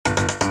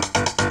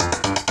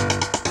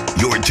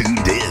You're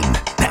tuned in.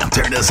 Now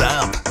turn us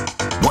up.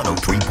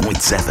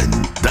 103.7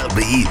 The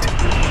Beat.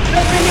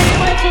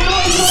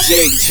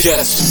 DJ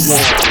Just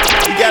One.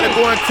 We got it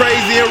going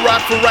crazy in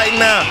Rockford right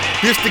now.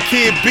 This the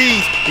Kid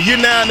Beast, and you're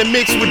now in the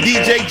mix with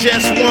DJ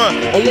Just One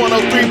on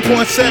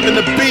 103.7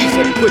 The Beat.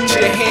 So put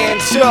your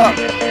hands up.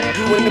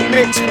 You in the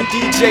mix with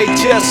DJ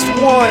Just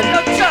One.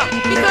 Yo, Chuck,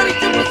 these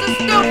 32%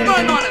 still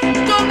front on us.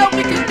 Don't know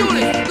we can do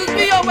this, cause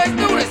we always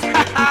do this.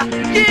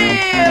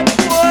 Yeah,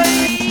 boy.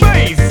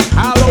 Bass,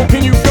 how low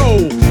can you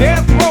go?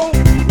 Death row,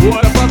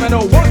 what a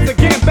phenomenal. Once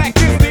again, back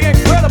is the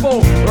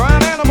incredible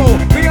Rhyme Animal,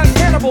 the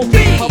uncannibal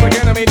beat. Public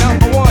enemy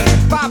number one,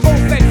 5 volts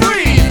and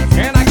freeze.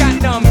 And I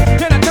got numb.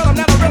 Can I tell them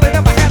that I really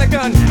never had a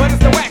gun? But it's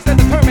the wax that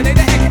the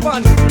Terminator X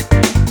fun.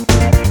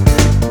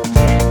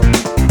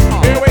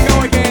 Here we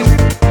go again.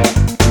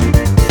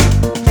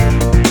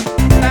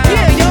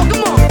 Yeah, yo,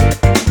 come on.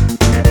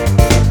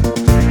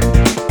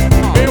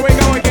 Here we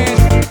go again.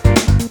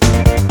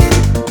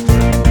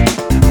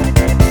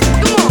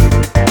 Come on.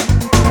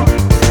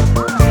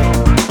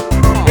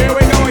 Here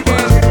we go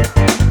again.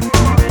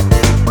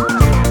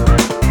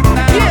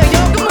 Yeah,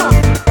 yo, come on.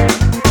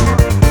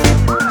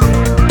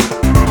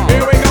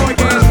 Here we go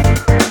again.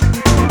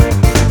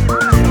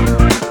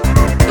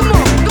 Come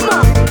on, come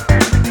on.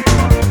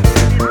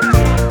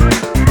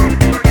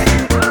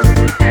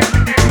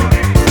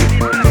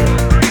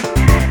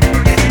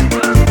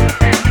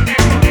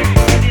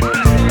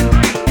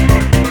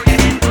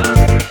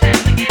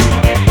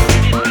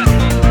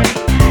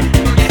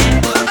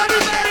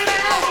 Everybody in the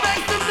house,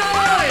 make some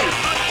noise.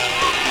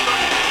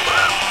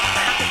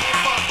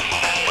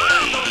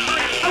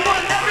 I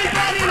want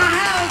everybody in the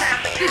house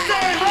to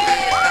say ho.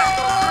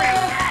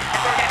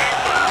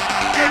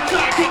 Hey,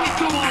 Chuck, kick it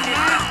to 'em,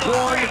 man.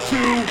 1,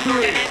 2,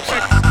 3.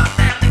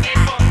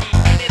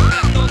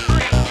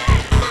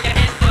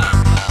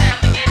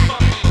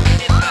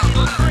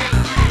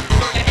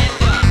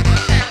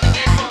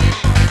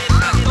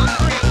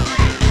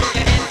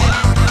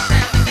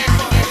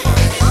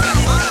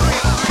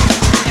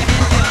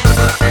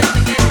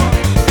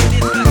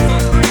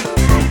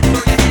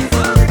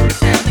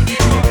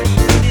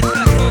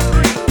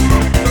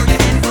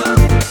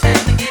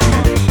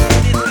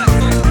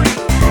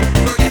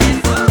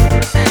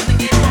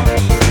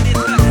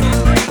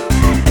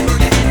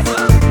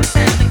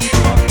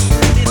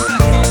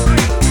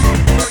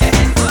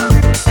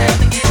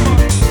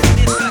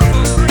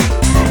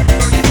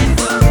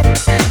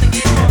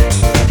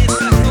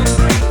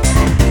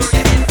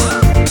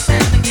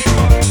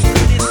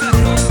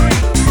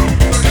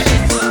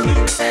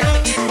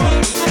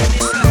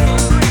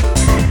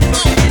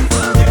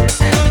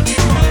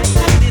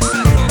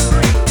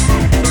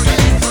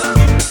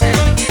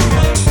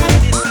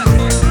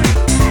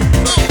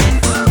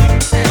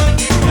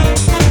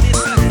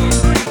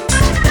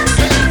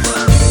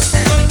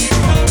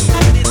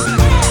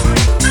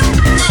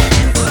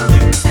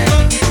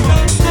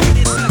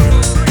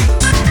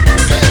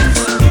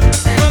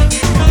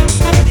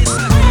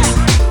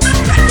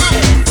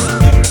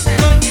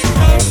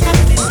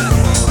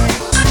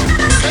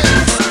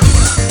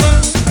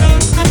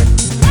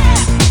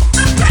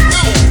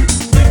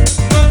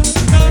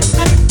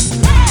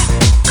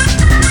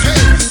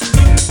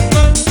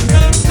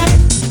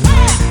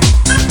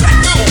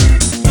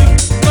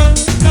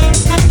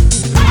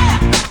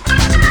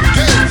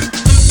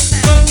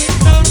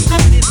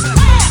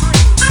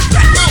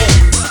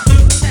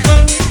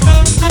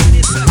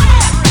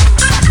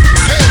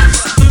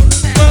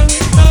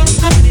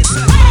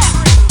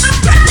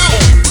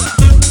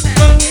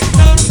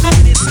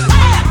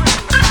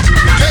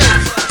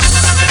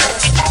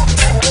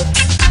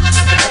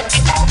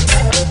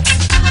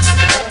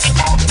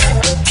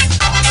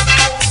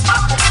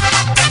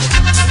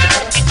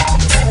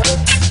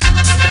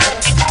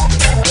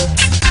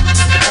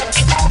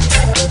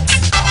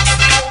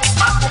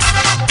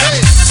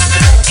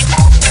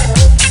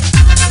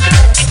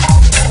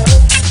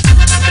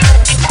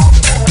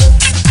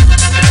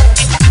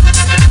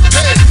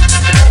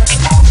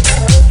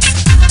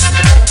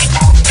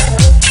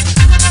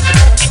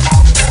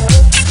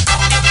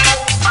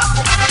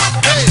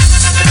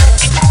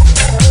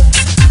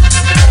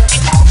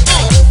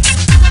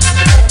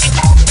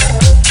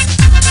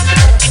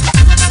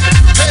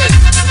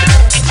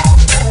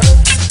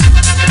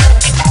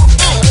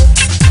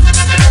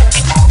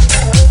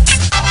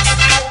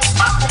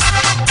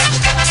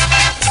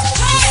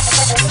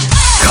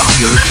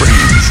 Your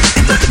friends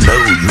and let them know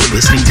you're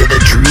listening to the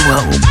true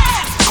home.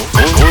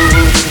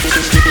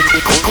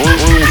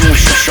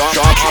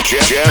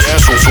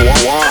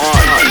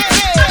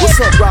 What's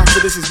up,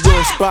 Rockford? This is Will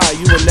Inspire.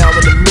 You are now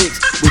in the mix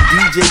with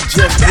DJ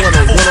Just One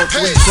on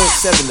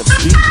 103.7 The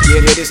Beat.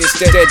 Yeah, this is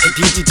that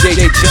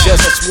DJ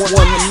Just One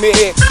in the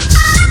mix.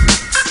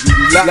 You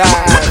live.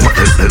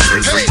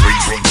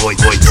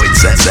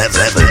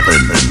 103.7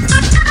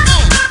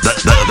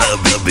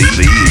 The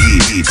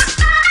Beat.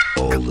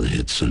 All the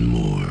hits and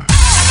more.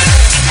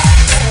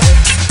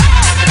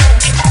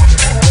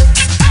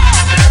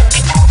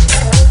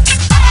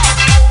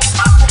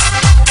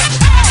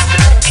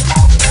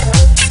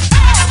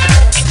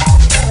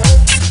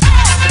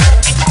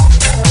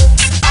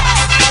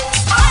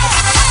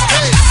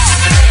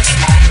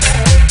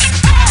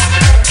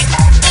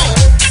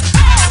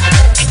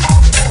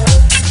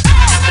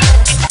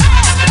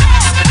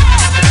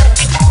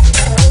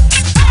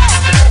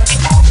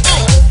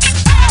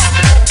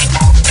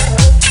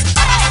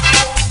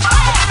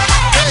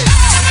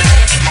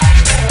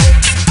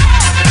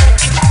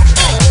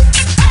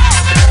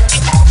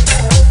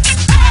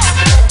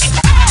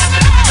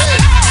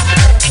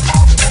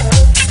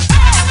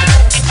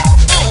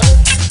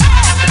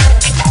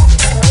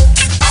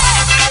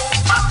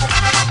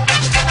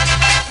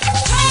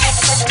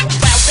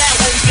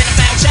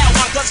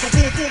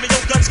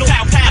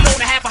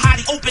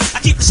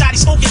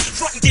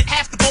 can get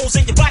half the bones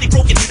in your body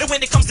broken. And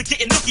when it comes to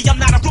getting nookie, I'm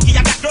not a rookie.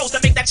 I got girls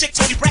that make that chick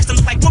Tony Braxton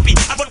look like Whoopi.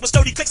 I run with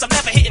sturdy clicks, I'm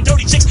never hitting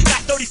dirty chicks.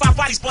 Got 35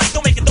 bodies, buddy,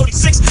 don't make it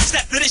 36.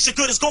 Step to this, your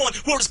good is gone.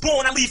 Word is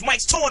born, I leave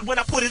mics torn when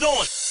I put it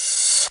on.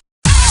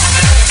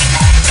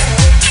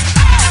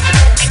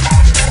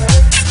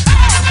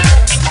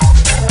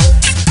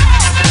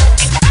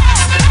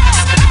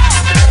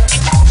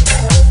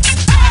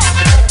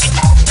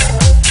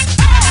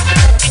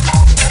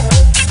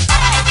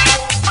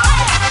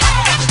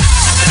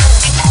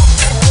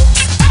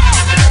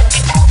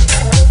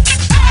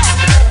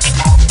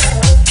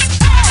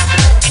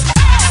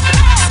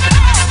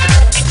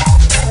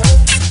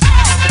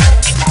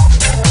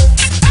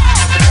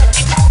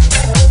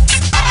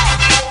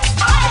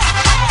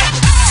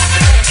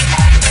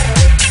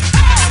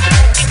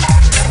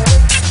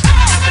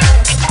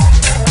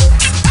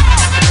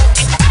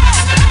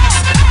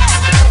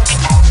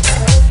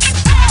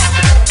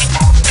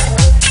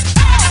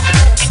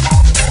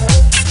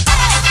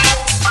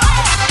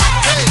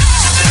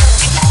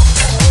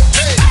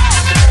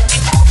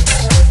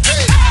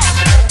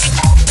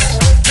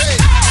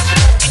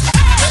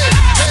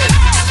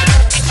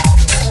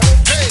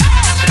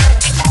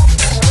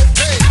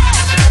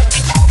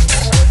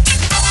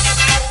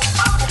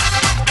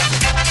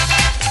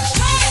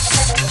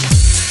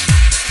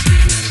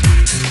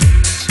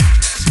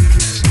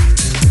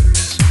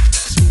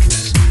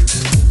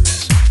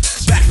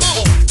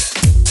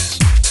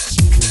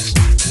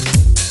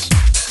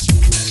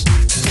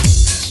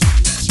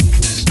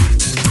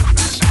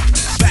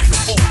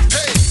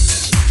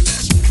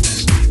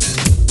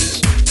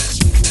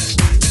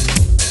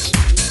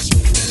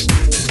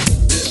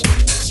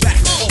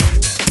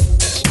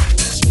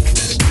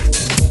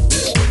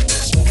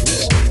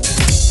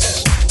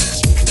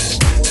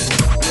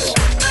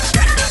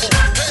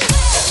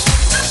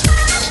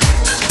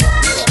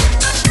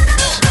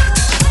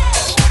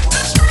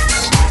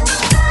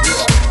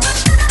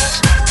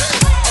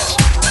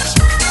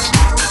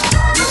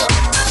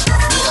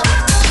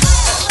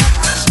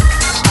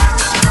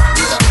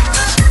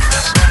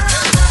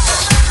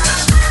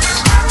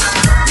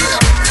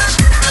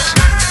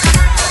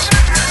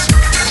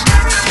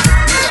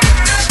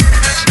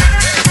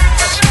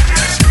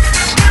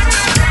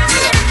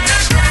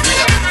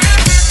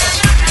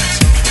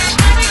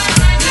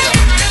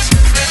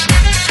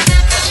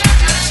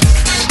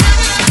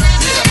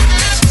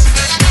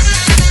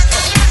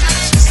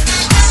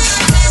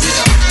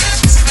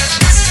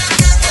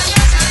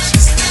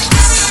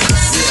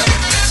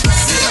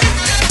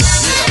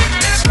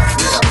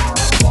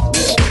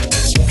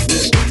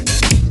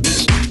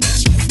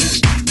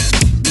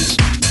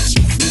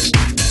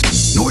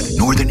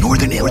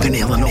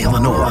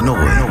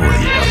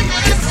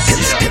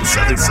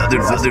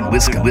 Southern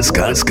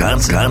Wisconsin.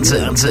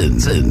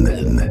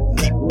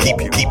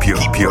 Keep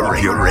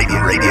your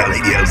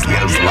radios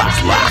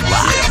locked.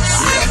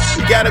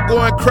 We got it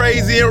going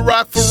crazy in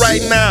Rockford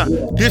right now.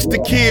 This the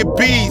Kid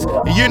Bees,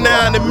 and you're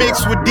now in the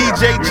mix with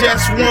DJ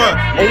Just One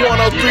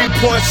on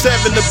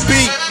 103.7 The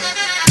Beat.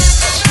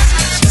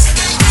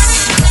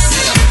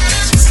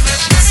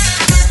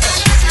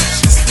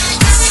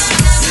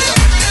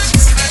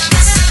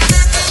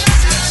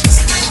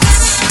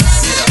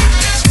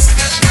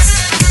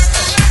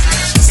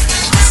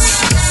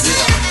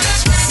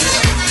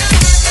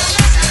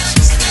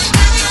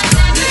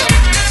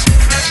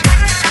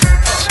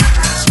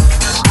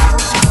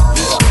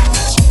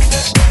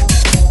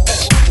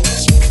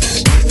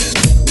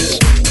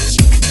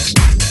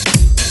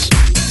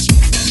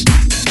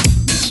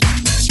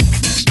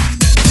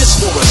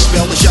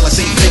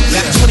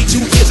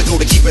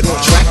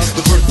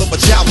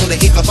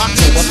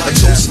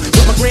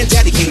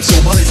 Granddaddy came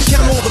sober.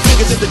 Count all the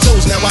fingers and the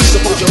toes. Now I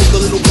suppose you hope the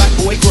little black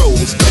boy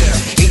grows.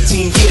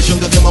 18 years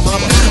younger than my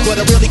mama,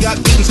 but I really got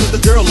beatings with the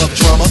girl of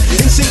drama.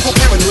 In single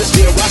parenthood,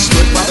 there I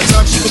stood. By the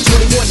time she was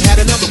 21,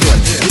 had another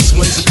one. This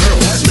one's a girl.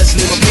 Let's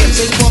name her Pam.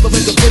 Same father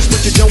in the bush, but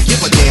you don't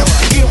give a damn.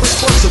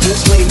 Irresponsible,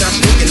 claim not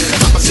thinking.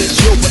 Papa said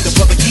Joe, but the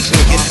brother keep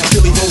winking.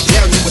 Till he rolled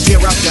down, you would tear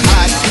out your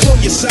hide. On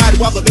your side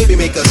while the baby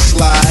make a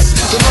slide.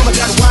 The mama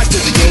got wise to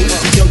the game.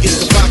 The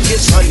youngest of 5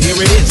 kids, son, here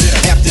it is.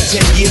 After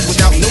 10 years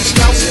without no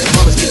spouse,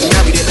 mama's getting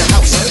married in the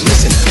house.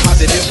 Listen,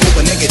 positive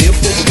over negative,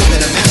 over woman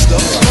a master.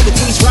 All the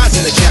queens rise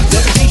in the chapter.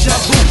 Deja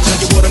vu, tell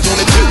you what I'm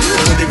gonna do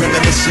when they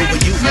reminisce over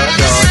you, my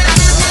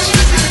dog.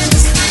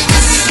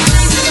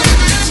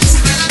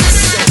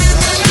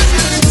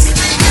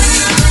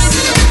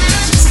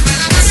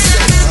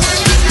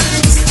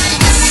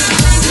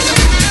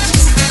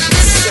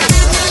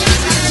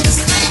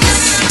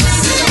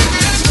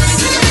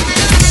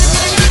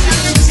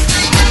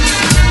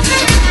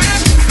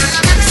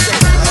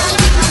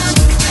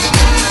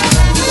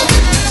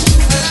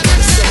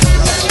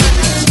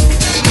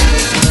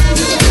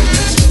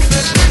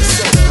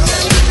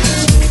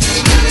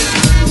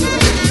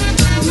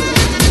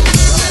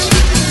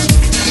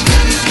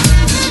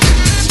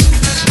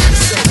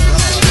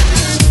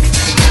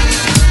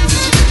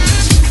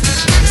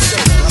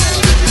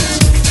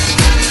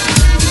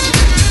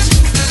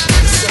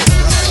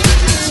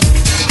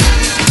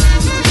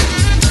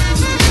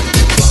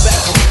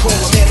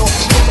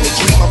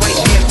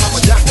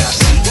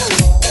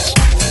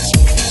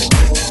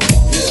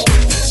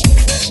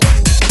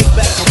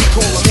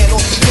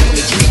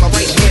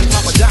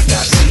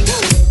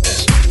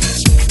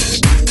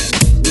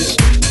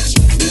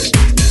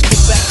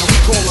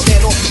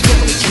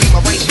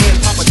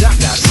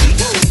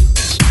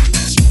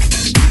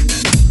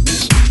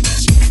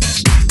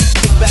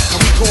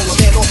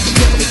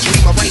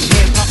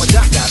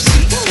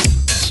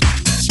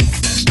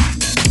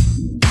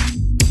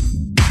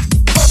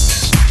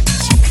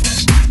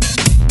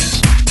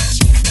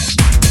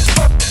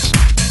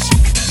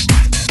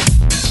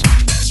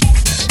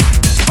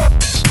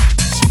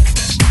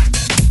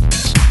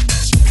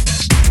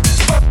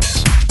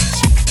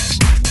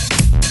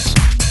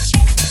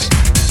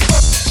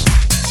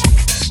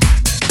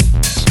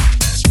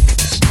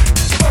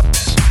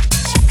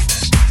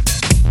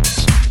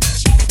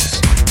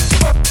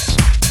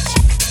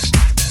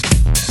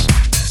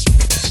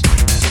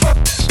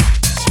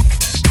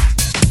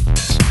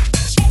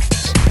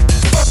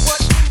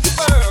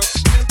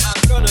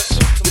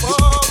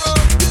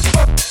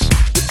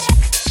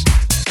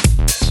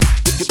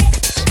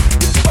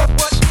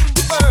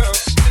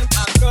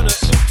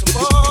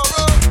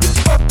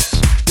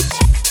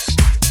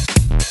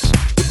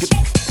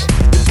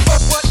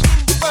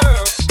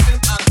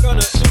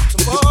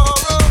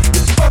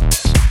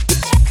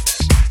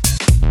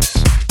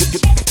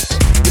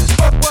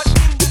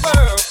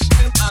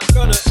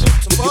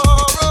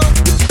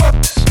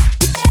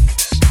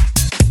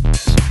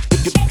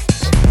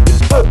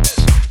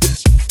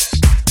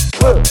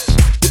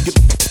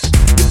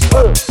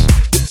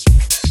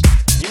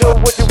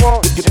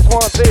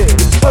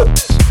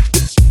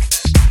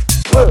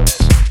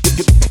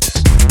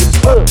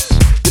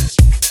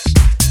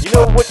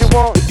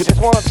 want, you just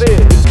want this.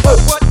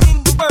 What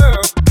in the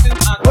world am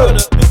I gonna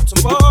do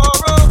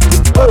tomorrow?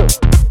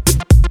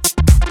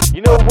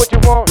 You know what you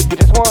want, you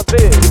just want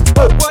this.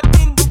 What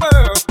in the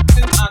world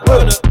am I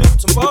gonna do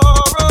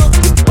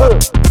tomorrow?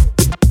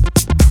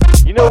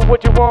 You know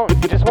what you want,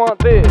 you just want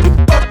this.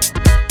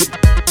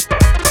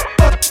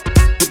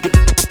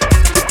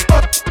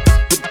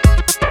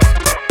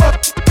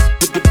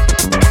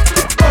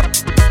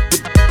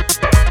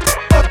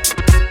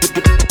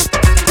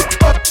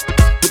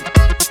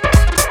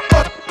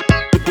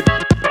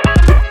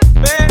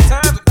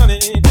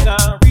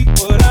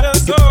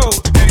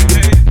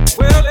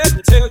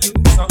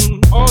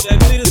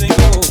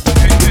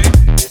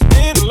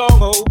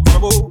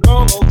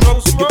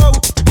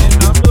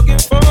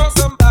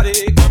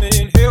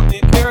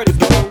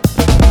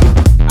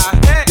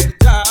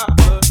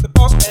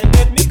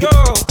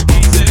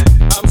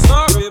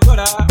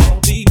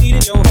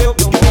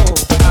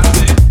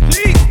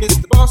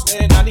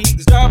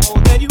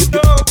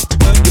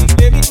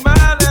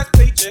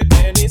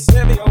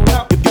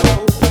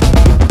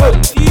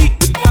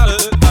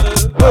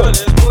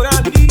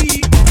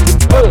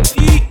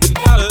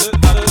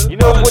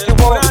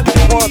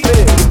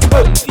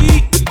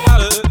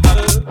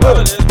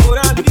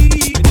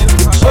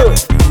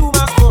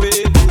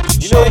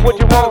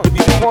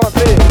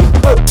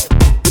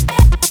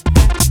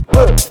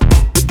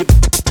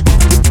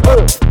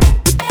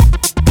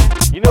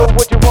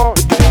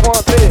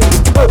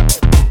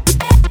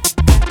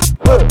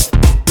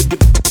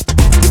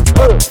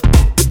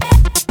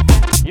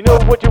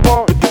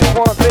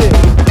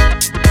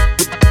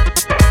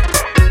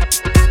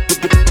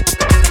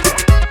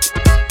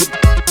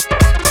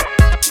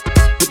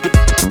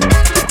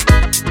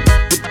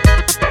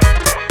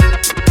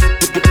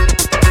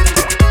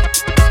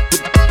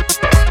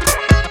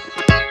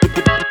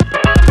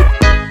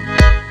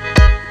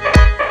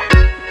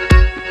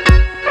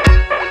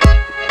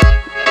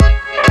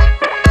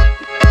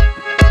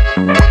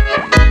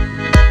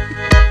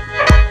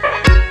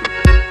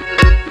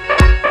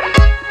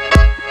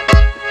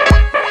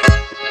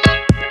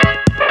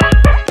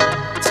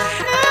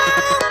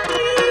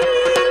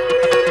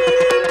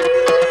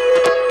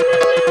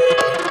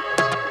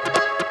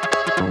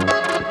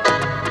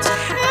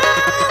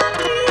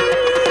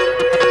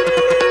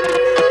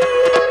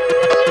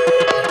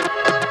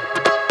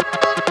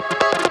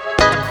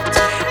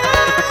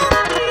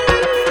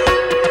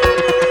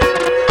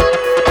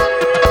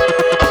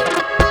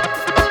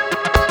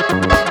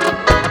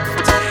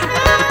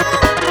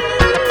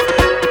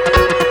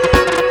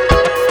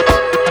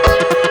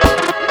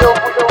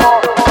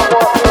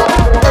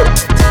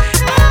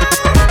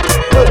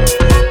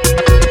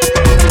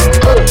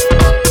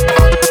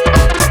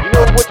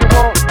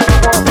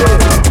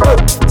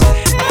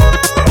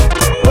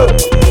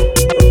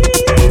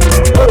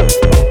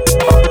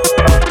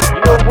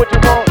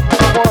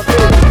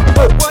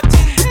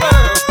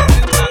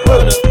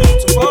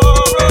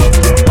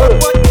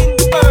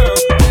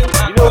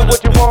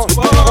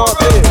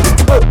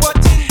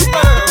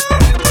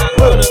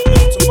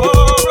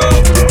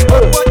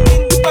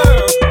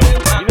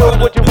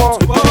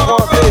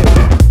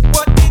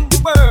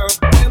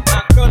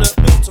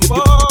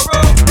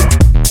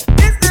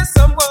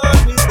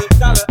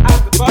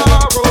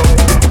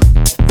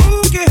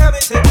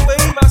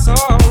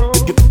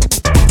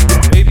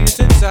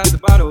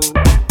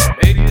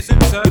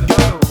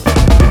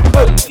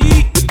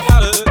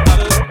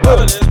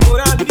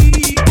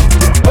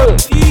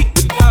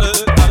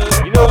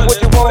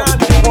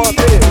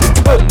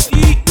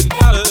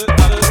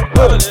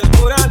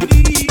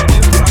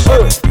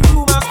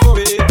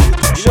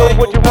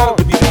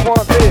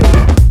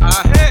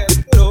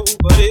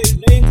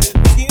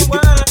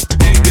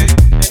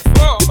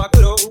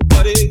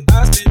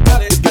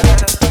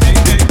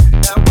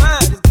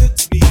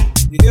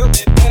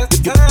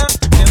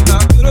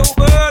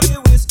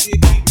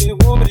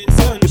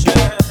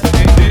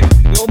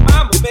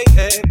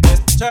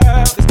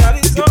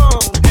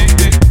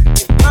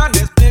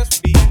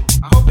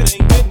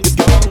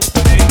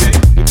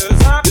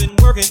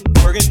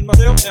 Working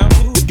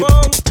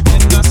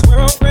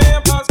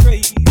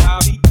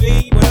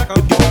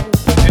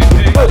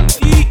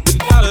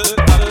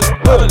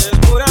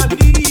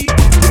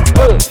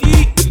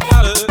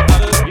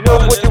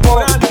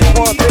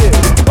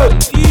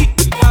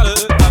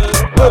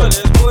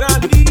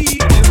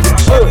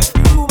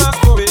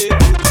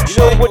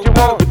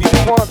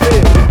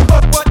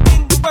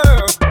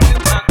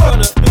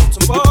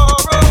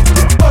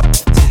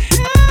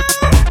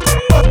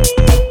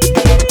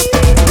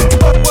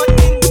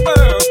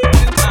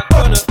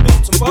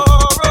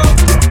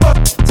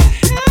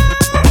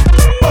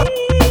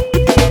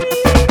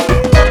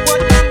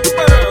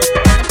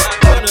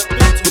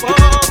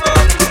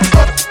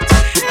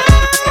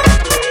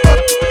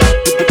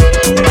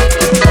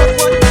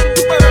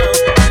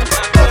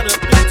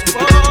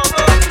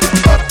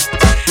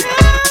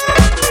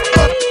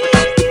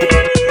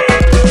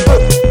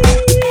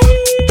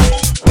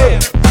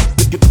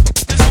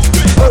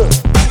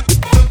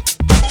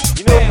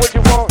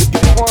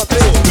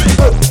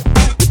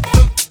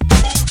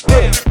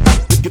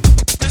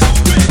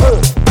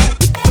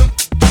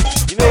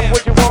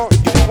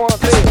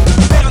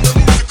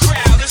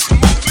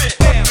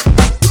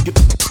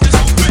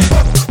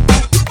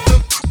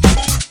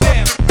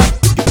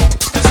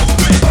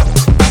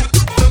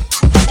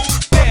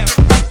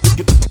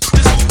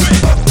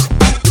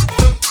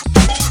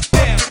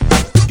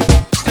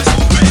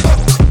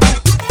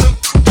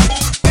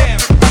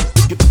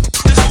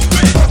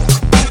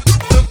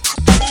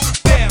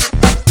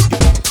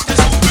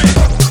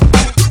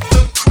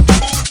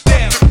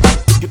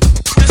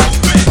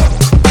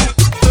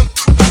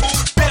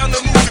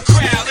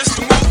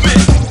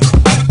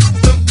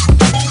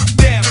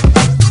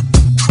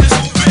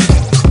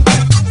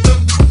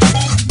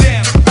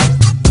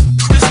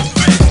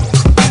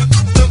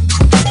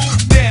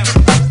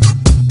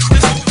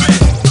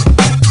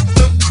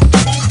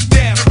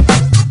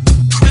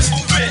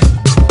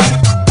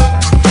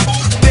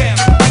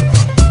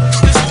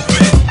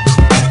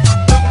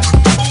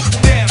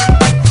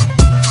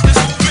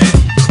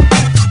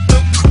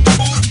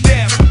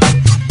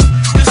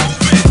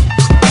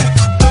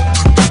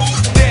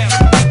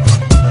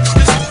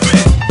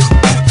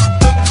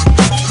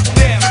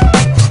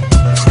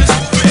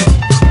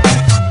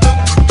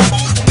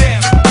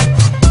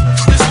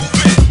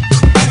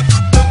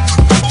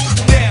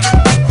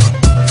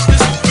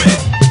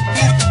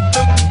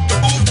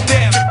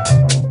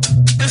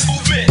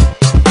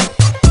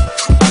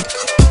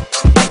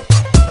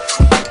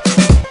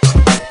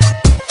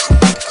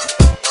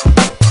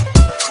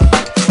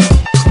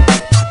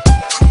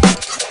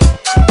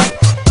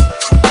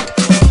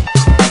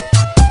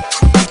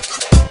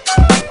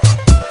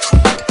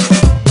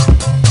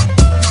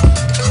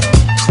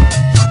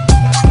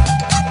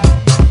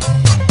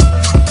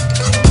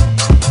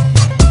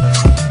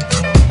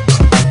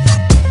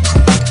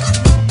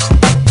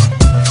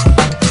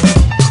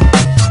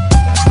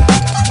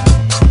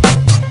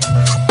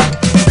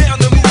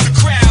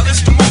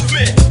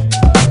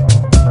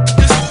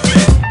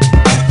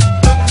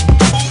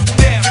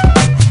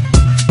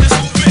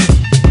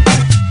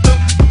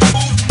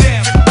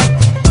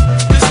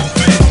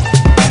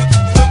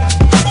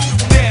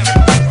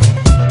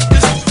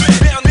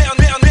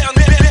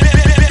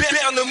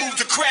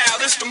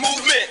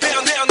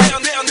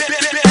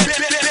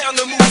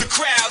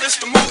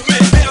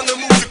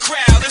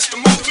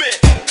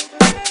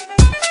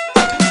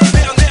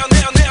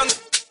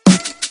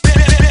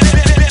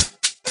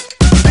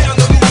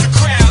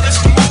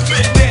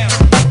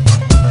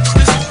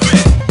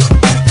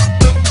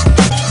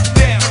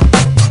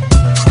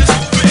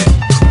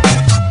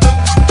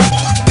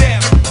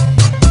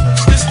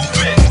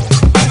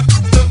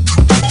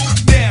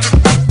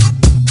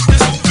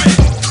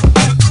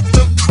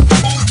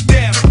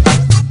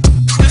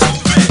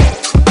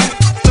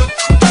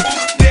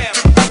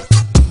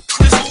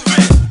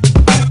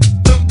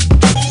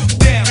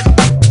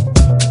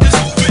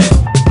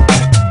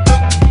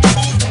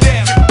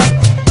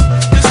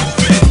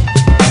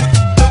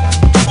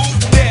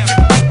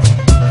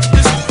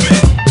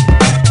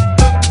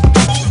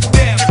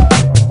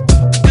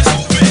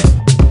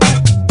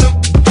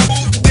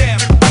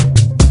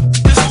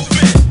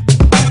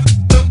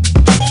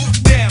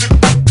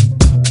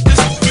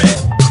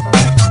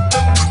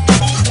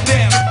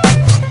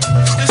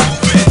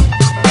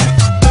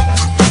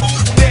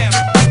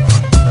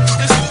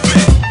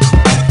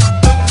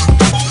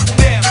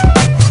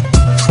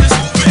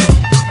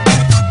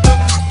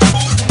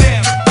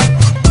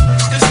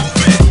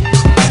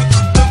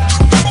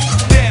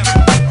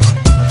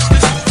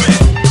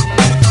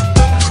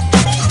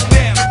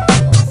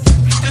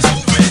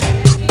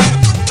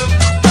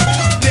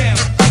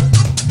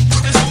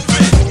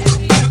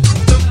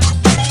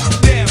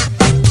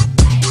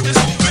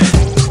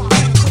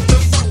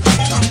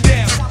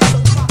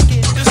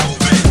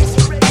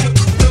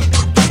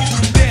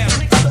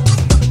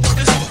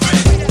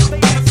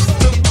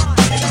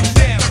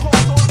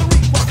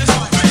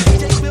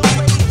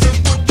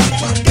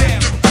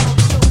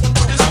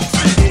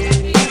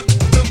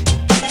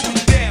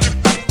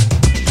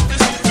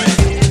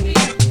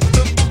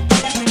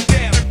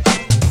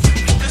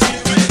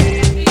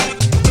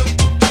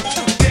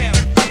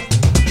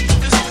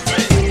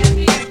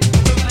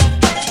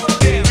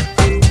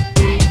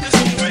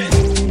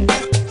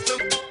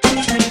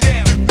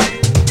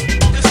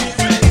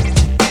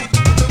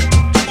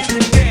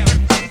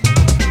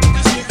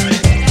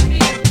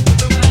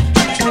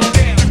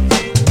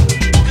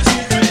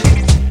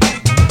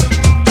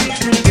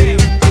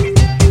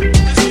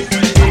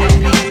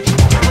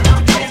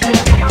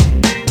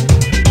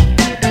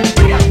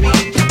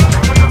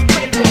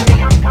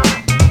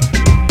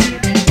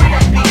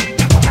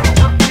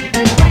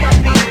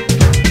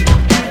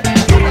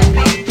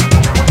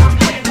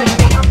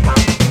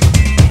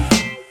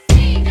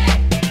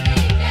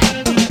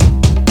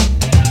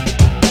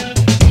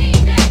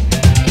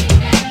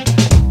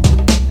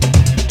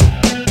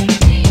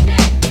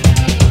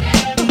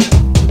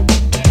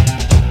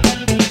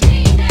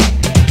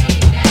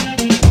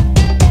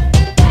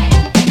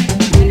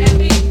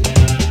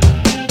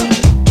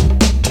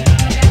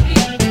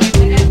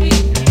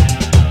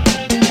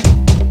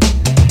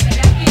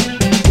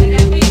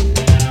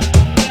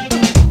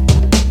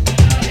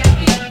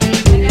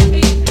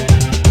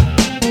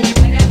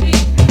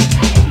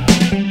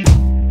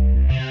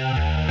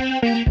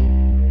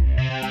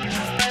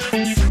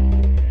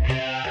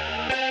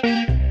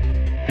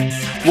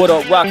What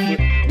up, Rockford?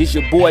 This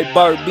your boy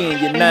Bird B,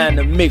 and you're now in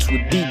the mix with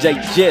DJ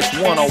Jess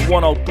 1 on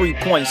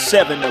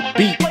 103.7 The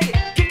Beat.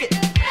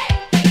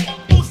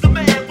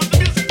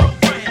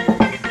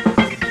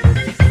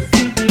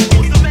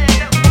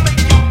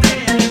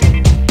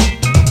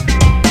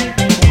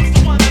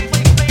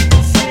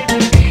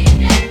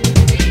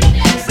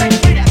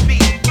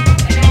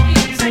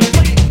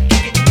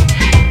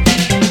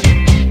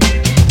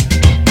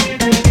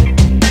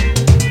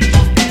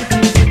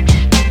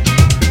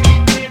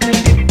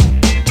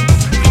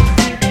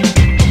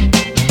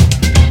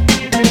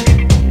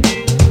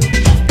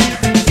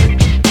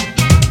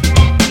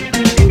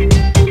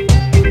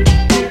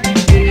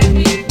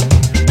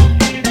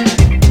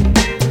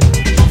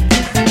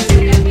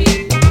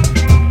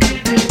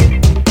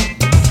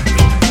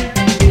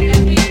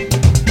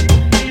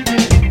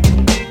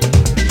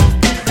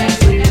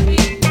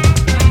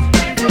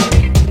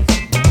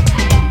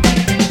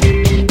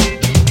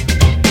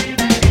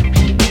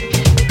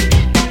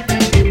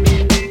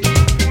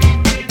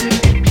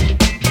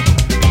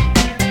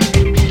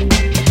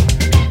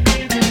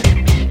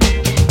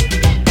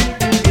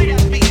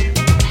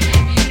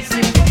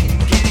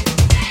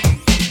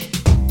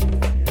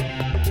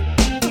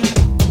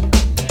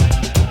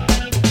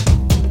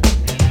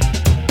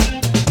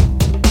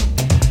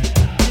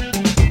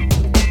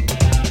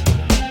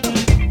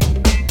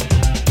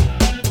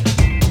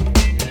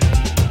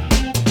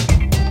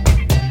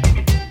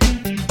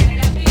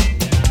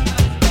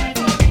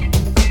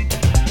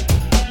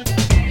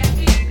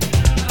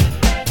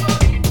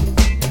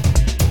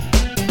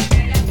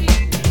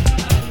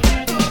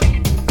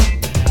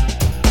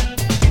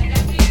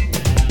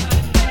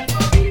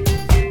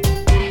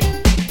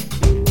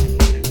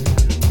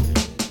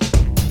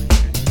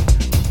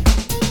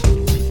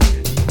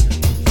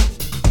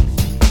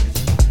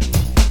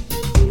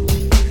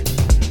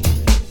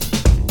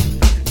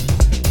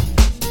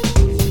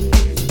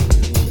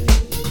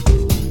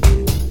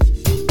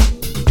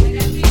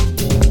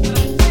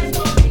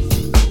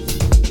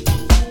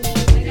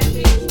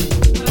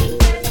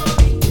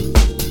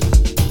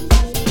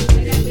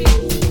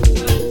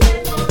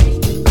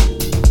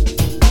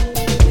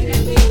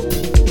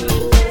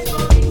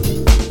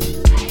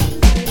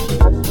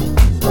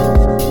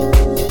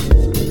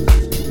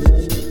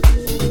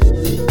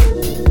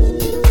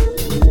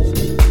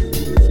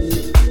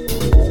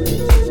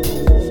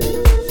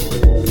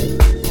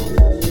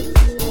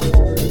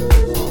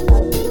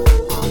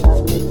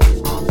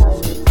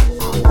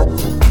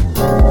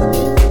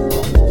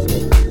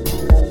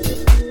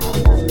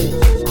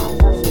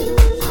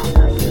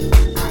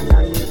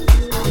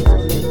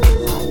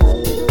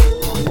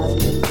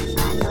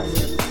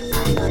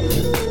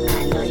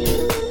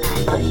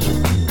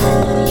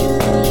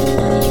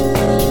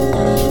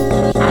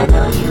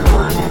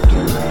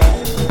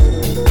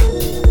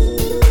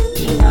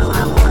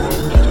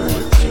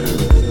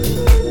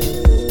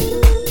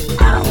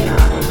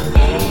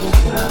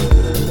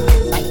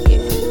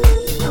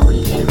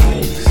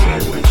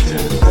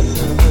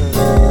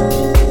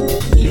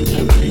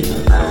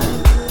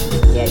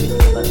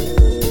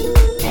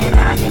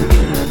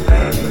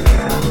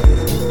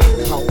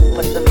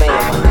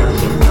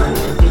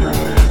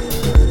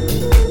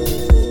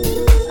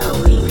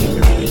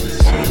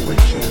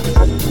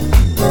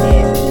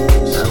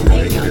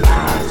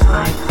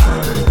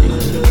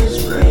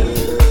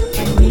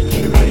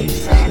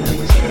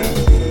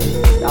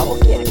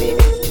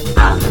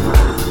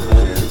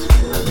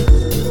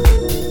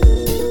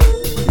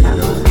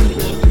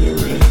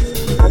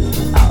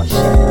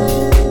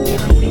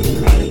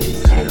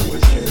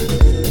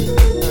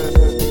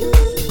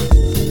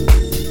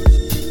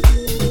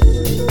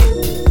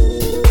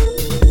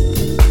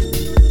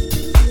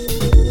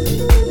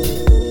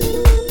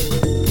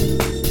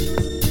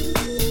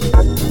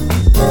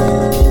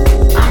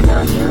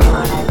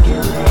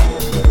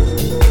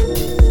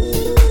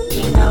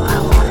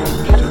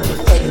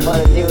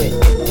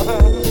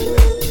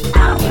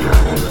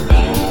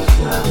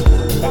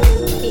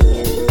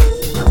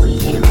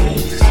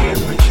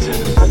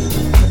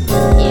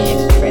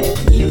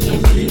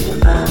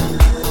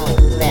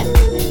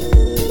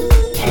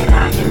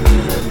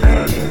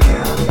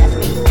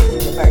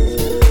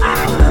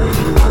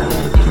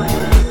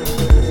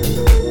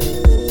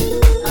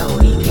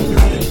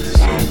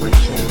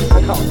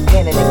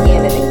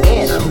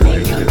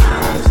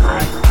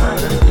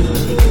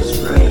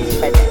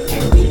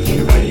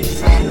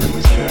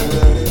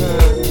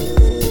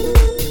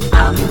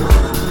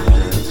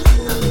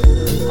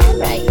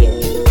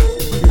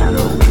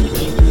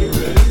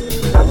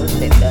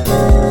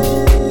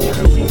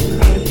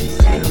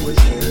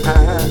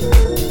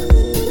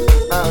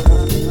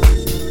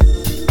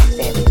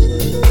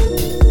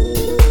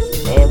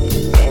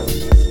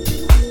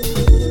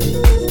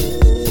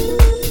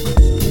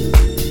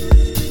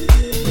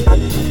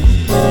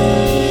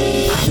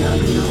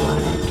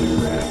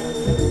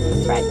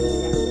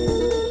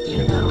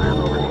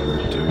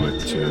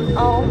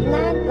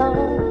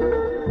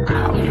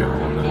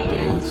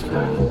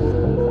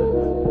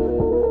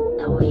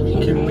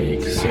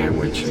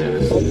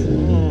 sandwiches.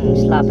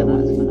 Sloppy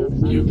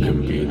ones. You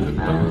can be the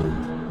bun.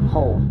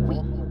 Whole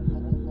wheat.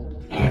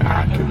 And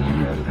I can be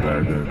the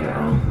burger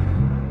girl.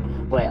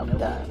 Well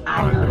done.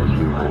 I know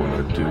you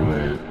wanna do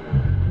it.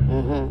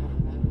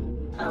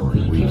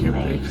 We can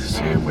make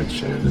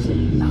sandwiches.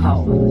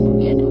 Oh,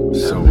 yeah.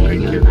 So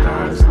make your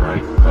thighs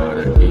like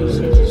butter,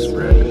 easy to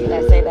spread.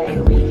 Let's say that.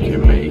 And we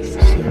can make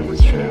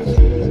sandwiches.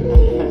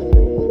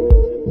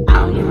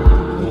 Out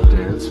on the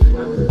dance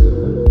floor.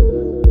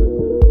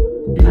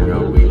 You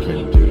know we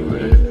can do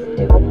it.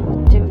 Do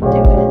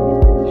it.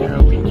 Yeah,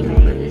 we can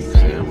make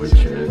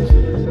sandwiches.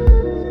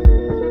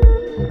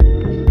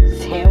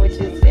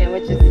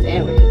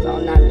 Sandwiches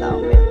all night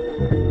long, man.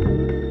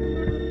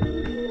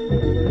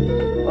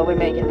 What we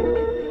making?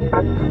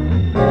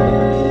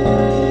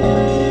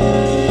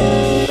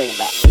 Bring it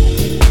back.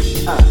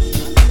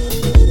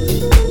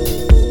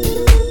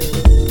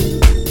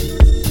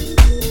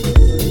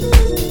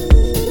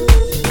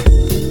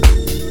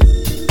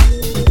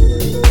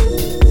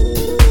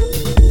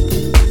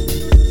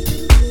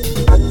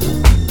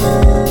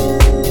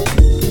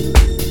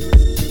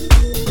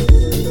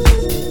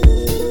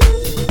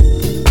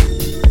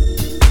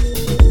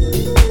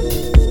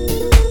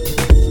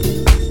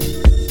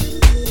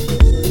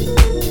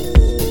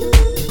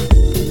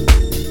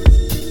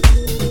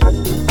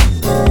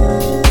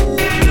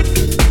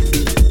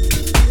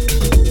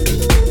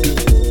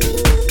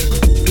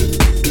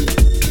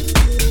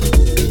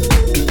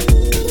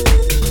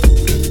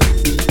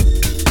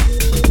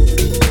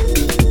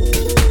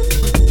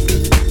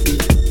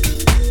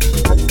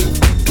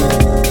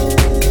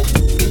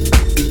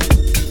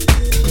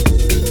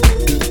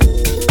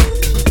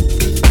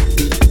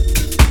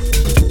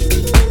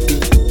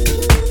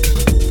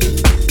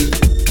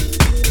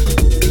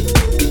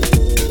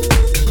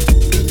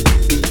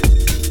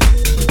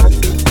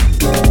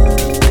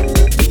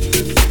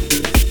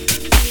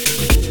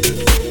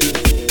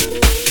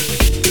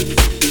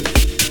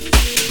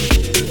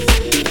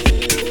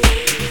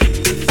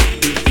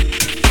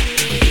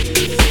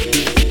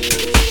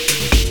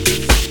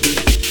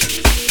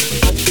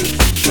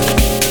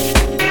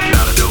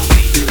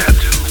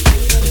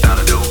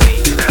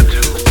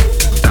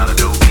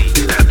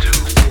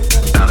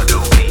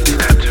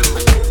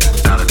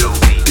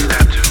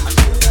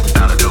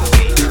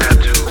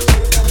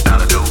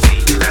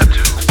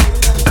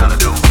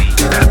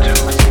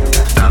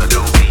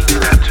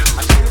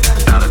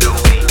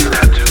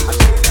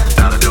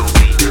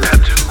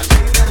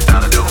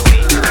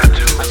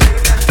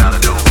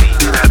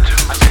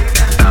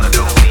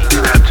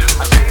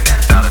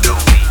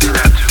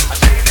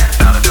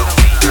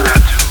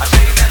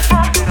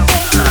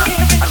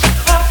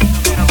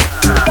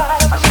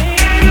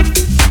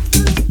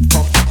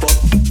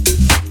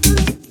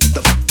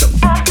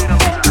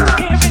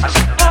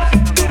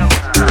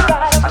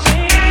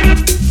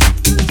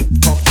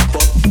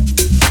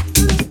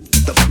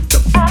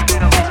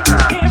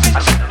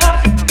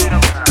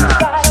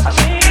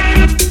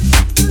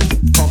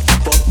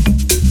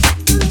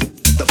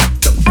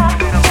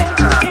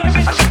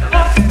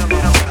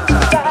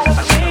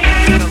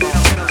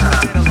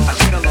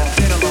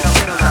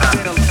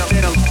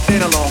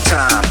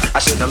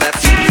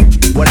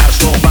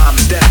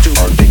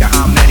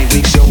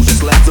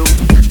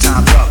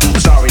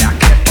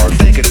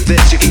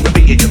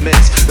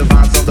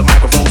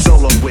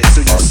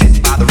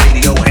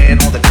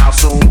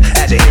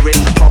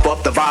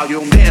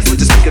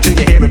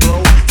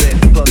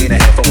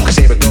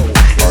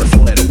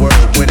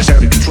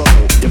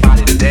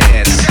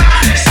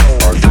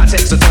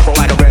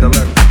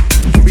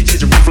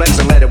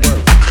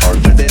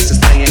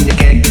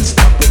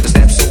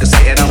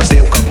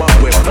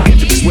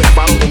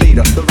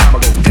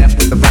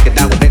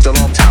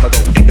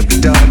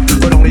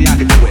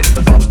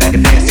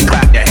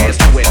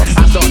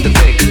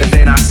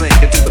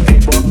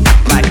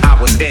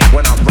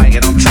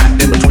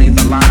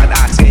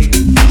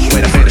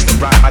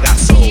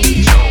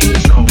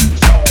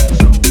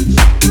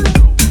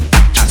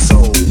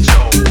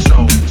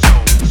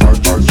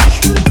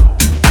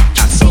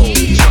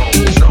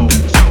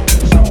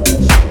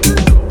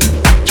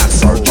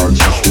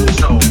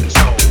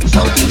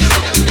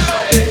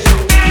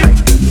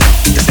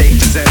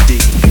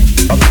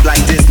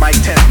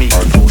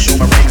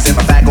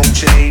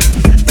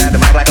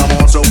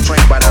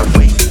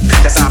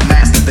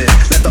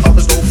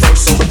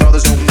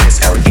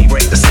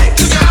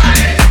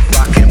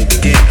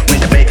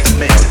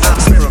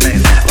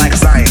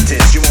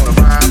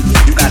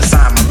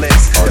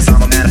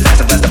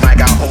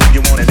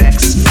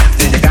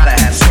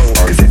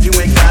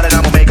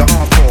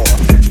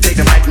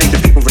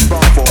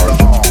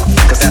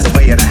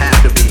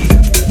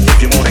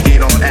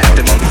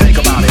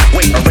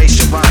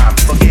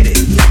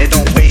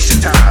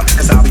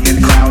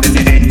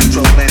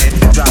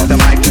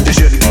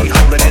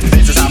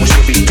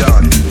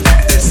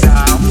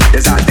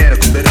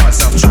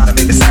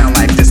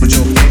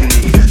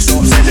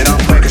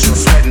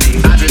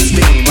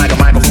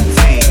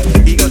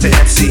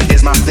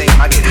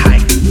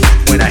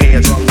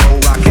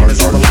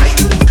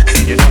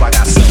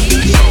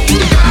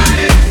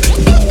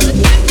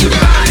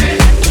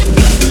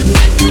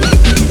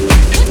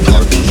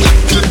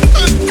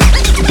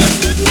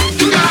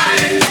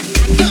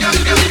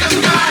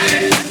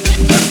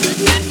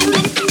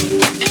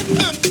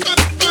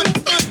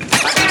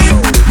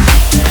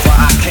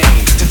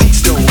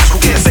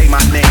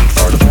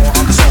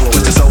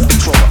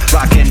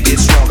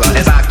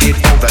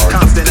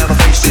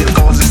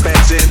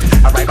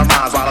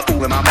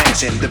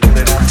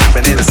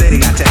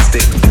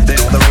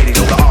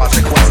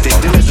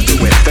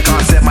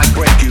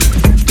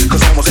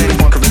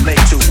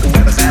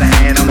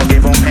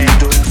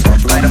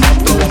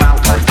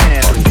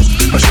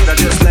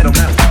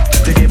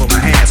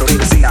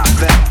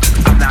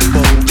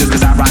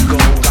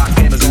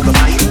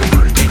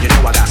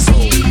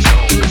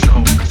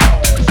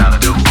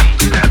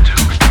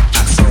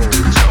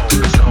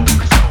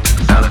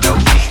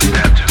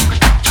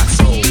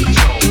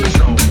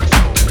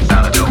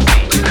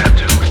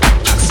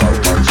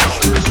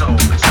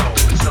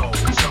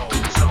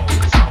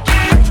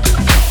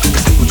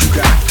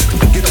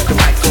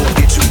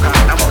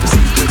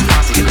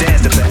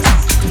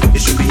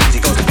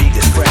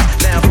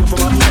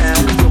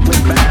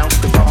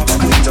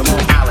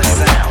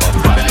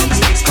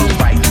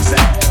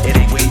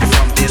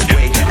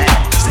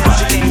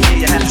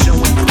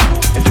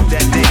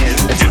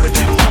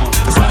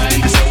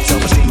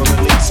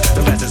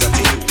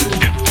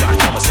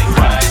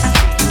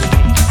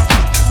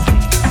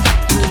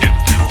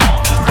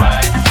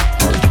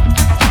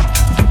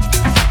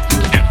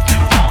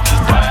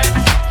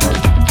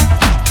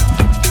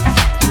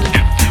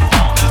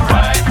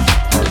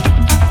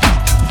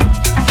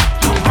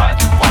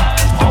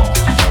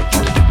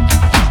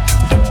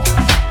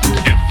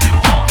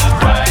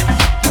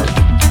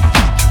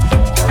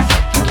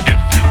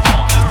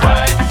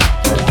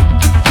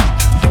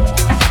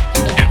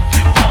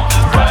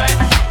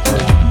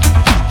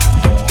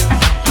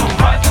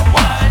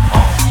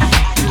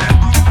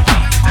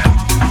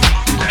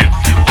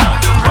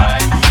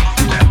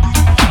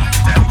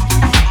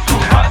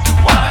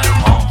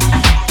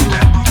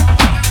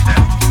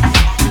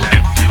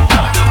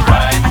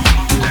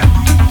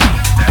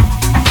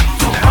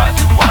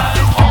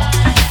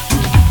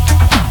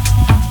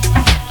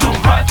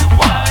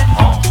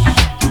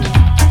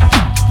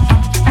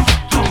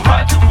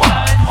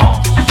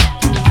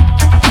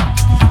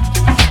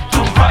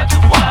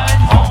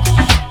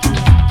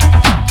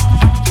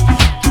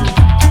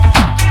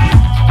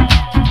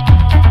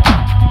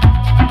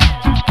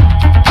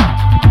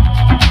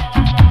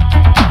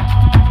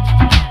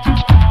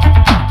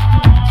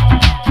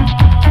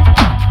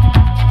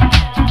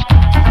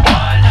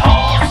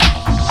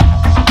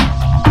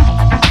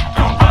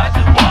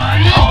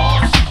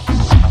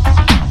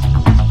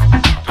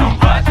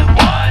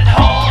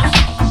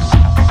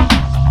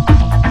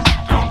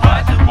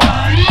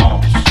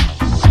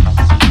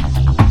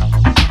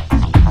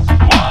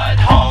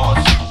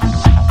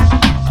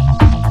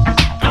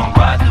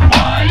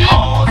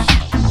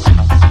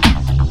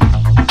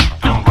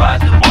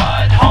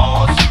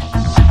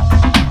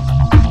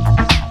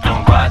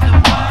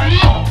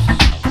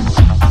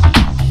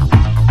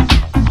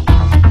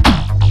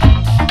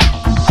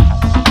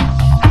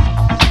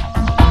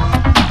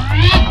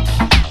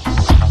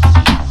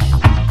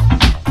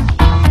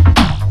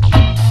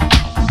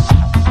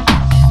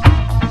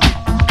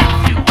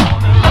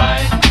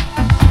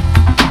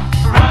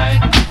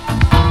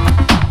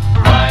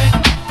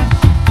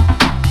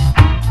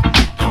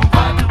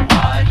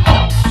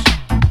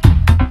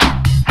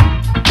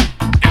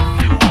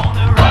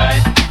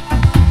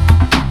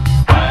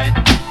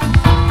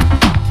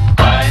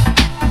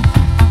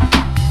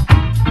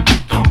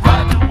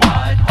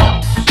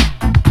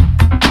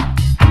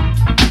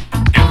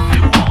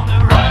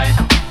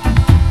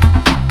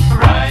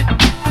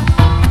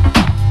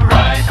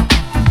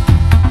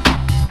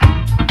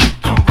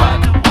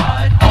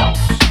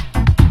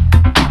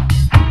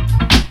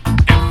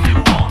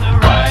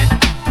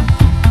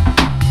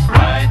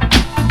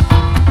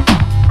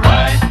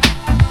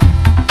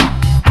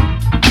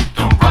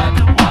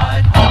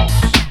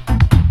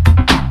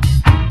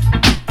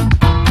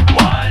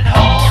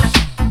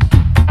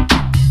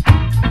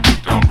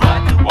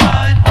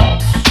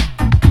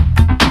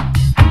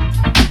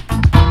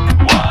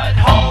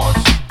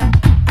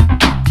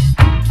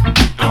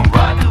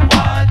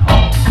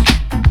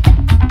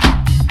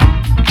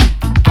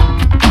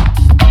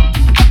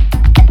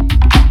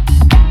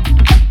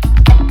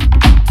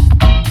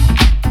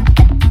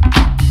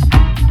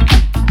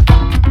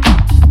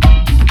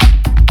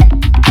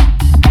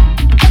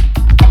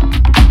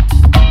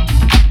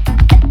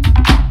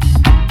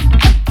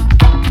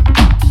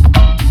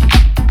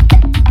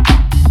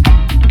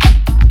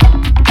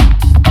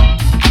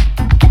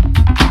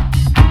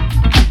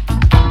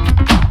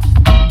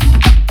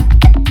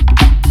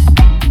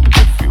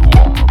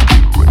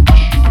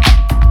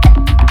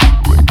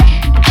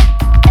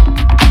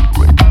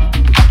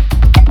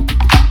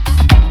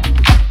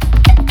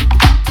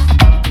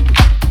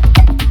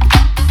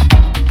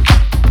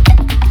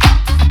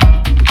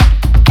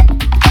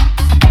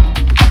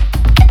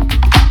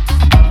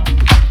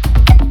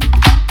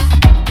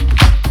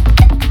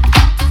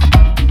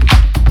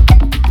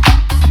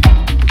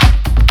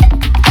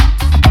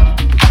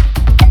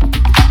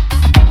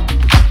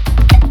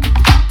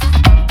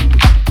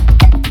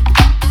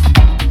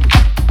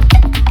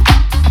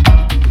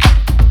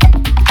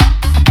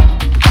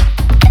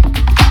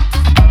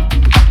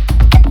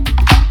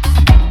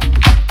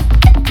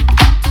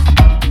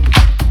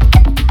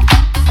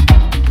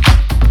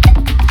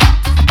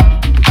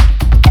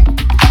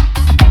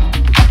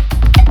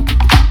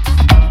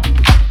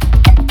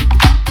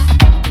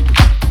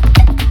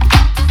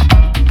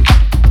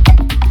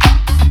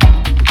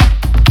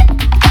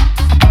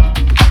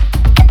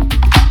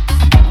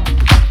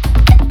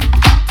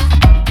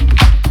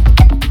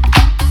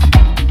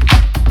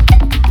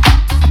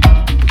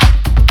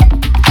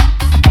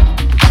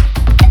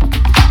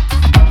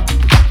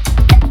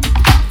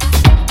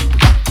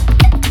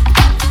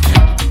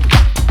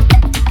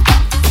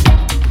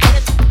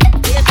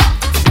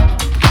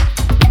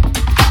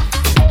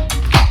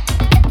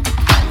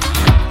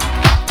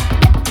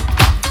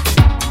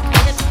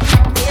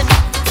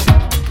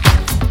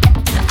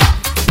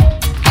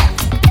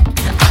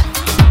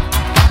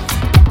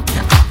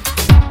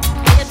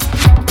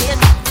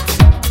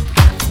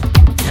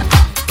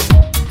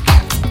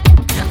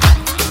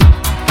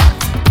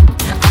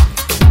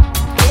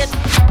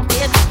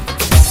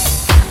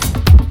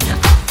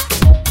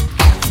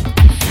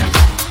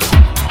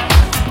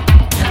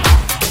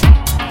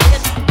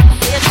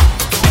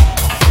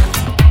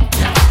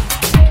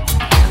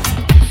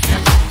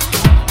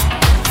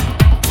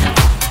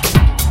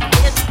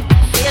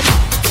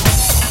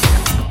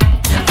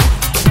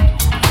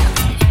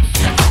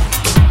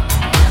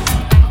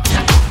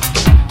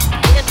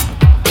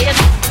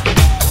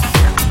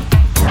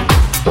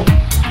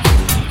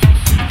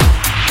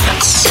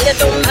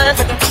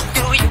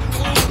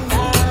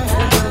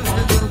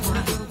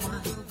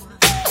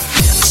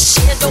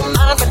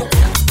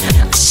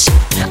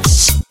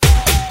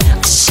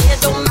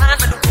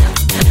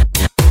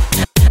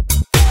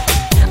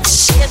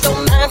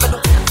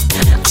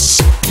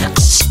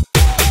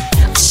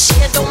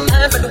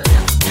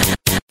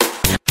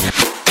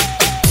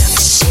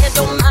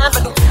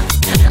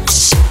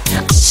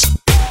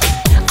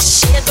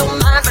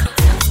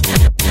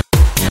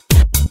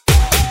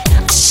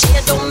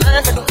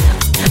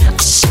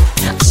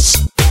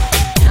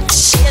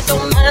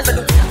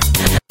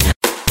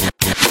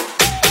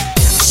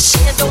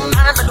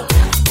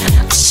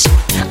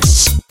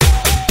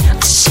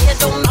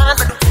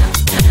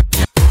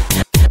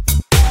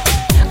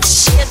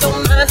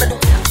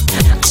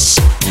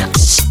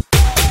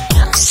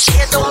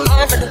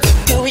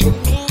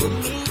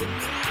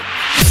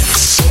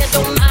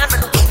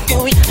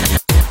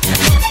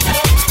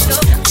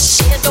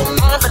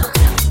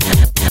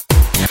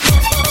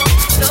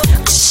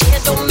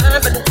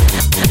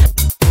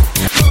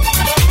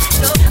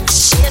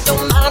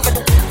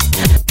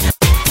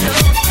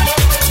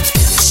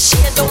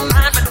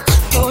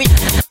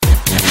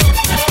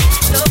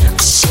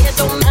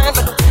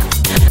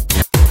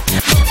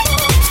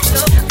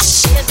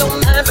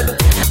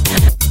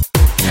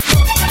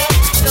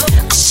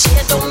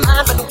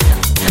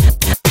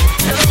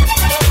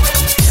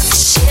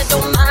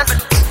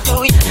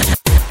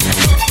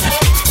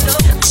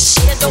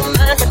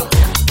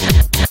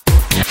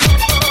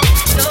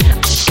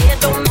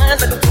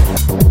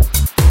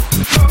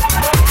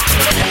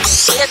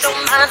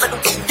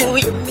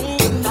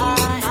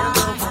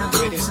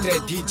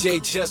 DJ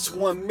Just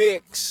One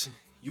Mix,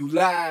 you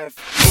live.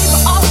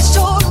 People always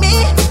told me,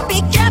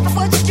 be careful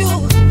what you do.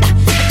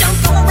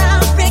 Don't go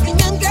around breaking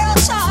young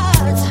girls'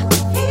 hearts.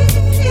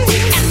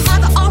 And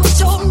mother always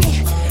told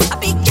me,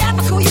 be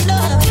careful who you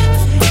love.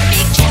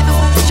 Be careful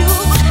what you do.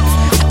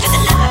 Till the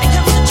lie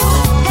becomes the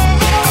truth.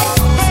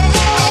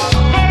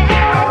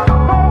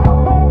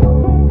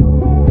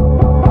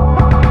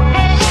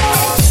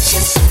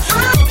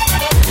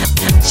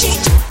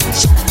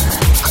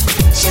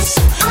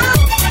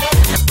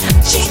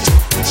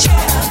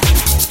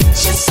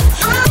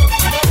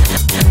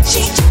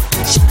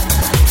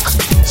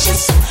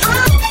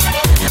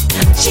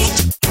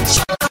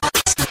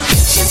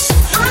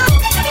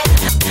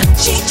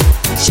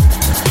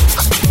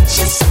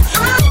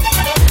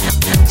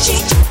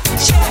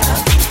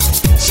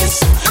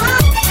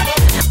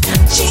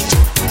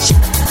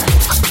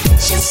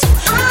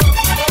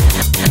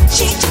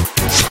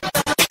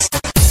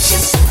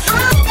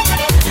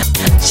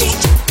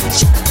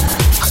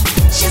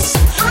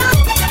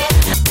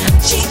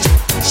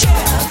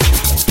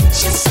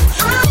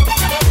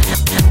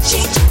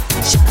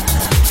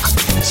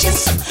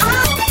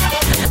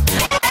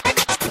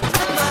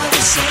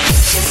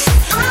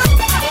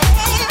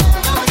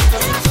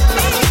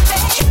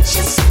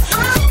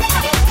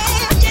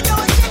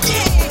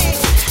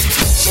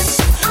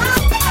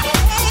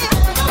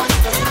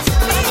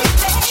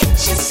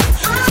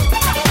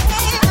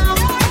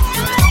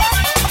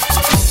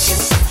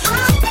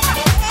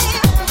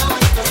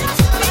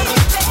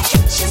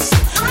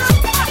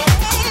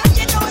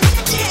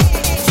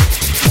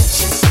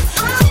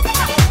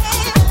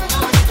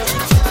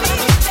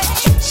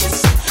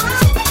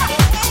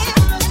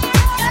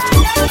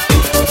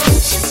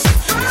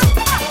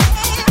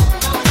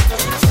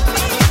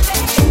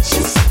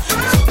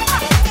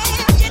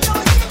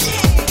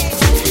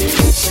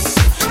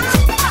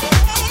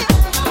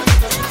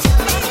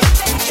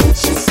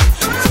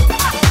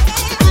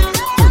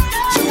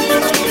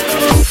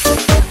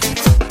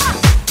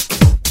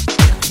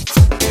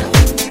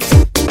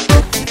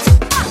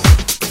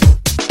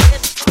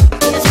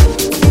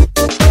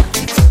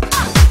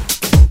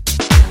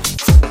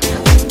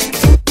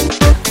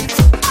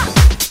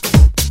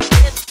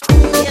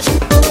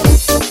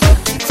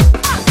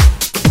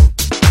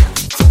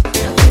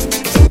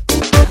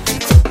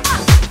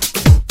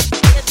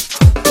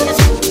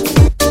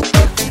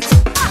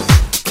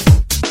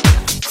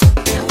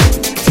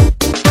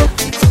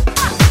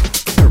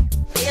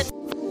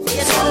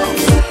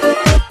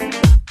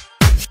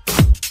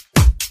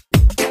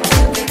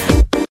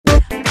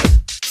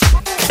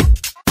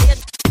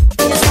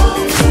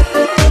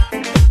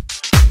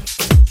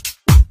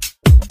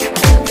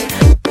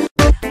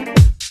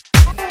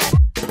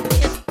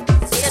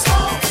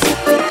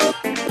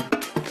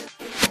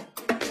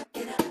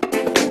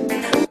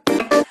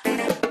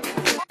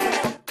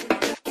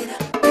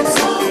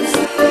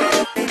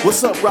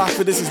 What's up,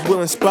 Rockford? This is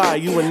Will Inspire.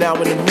 You are now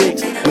in the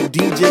mix with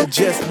DJ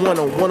Just One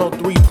on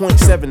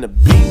 103.7 The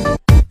Beat.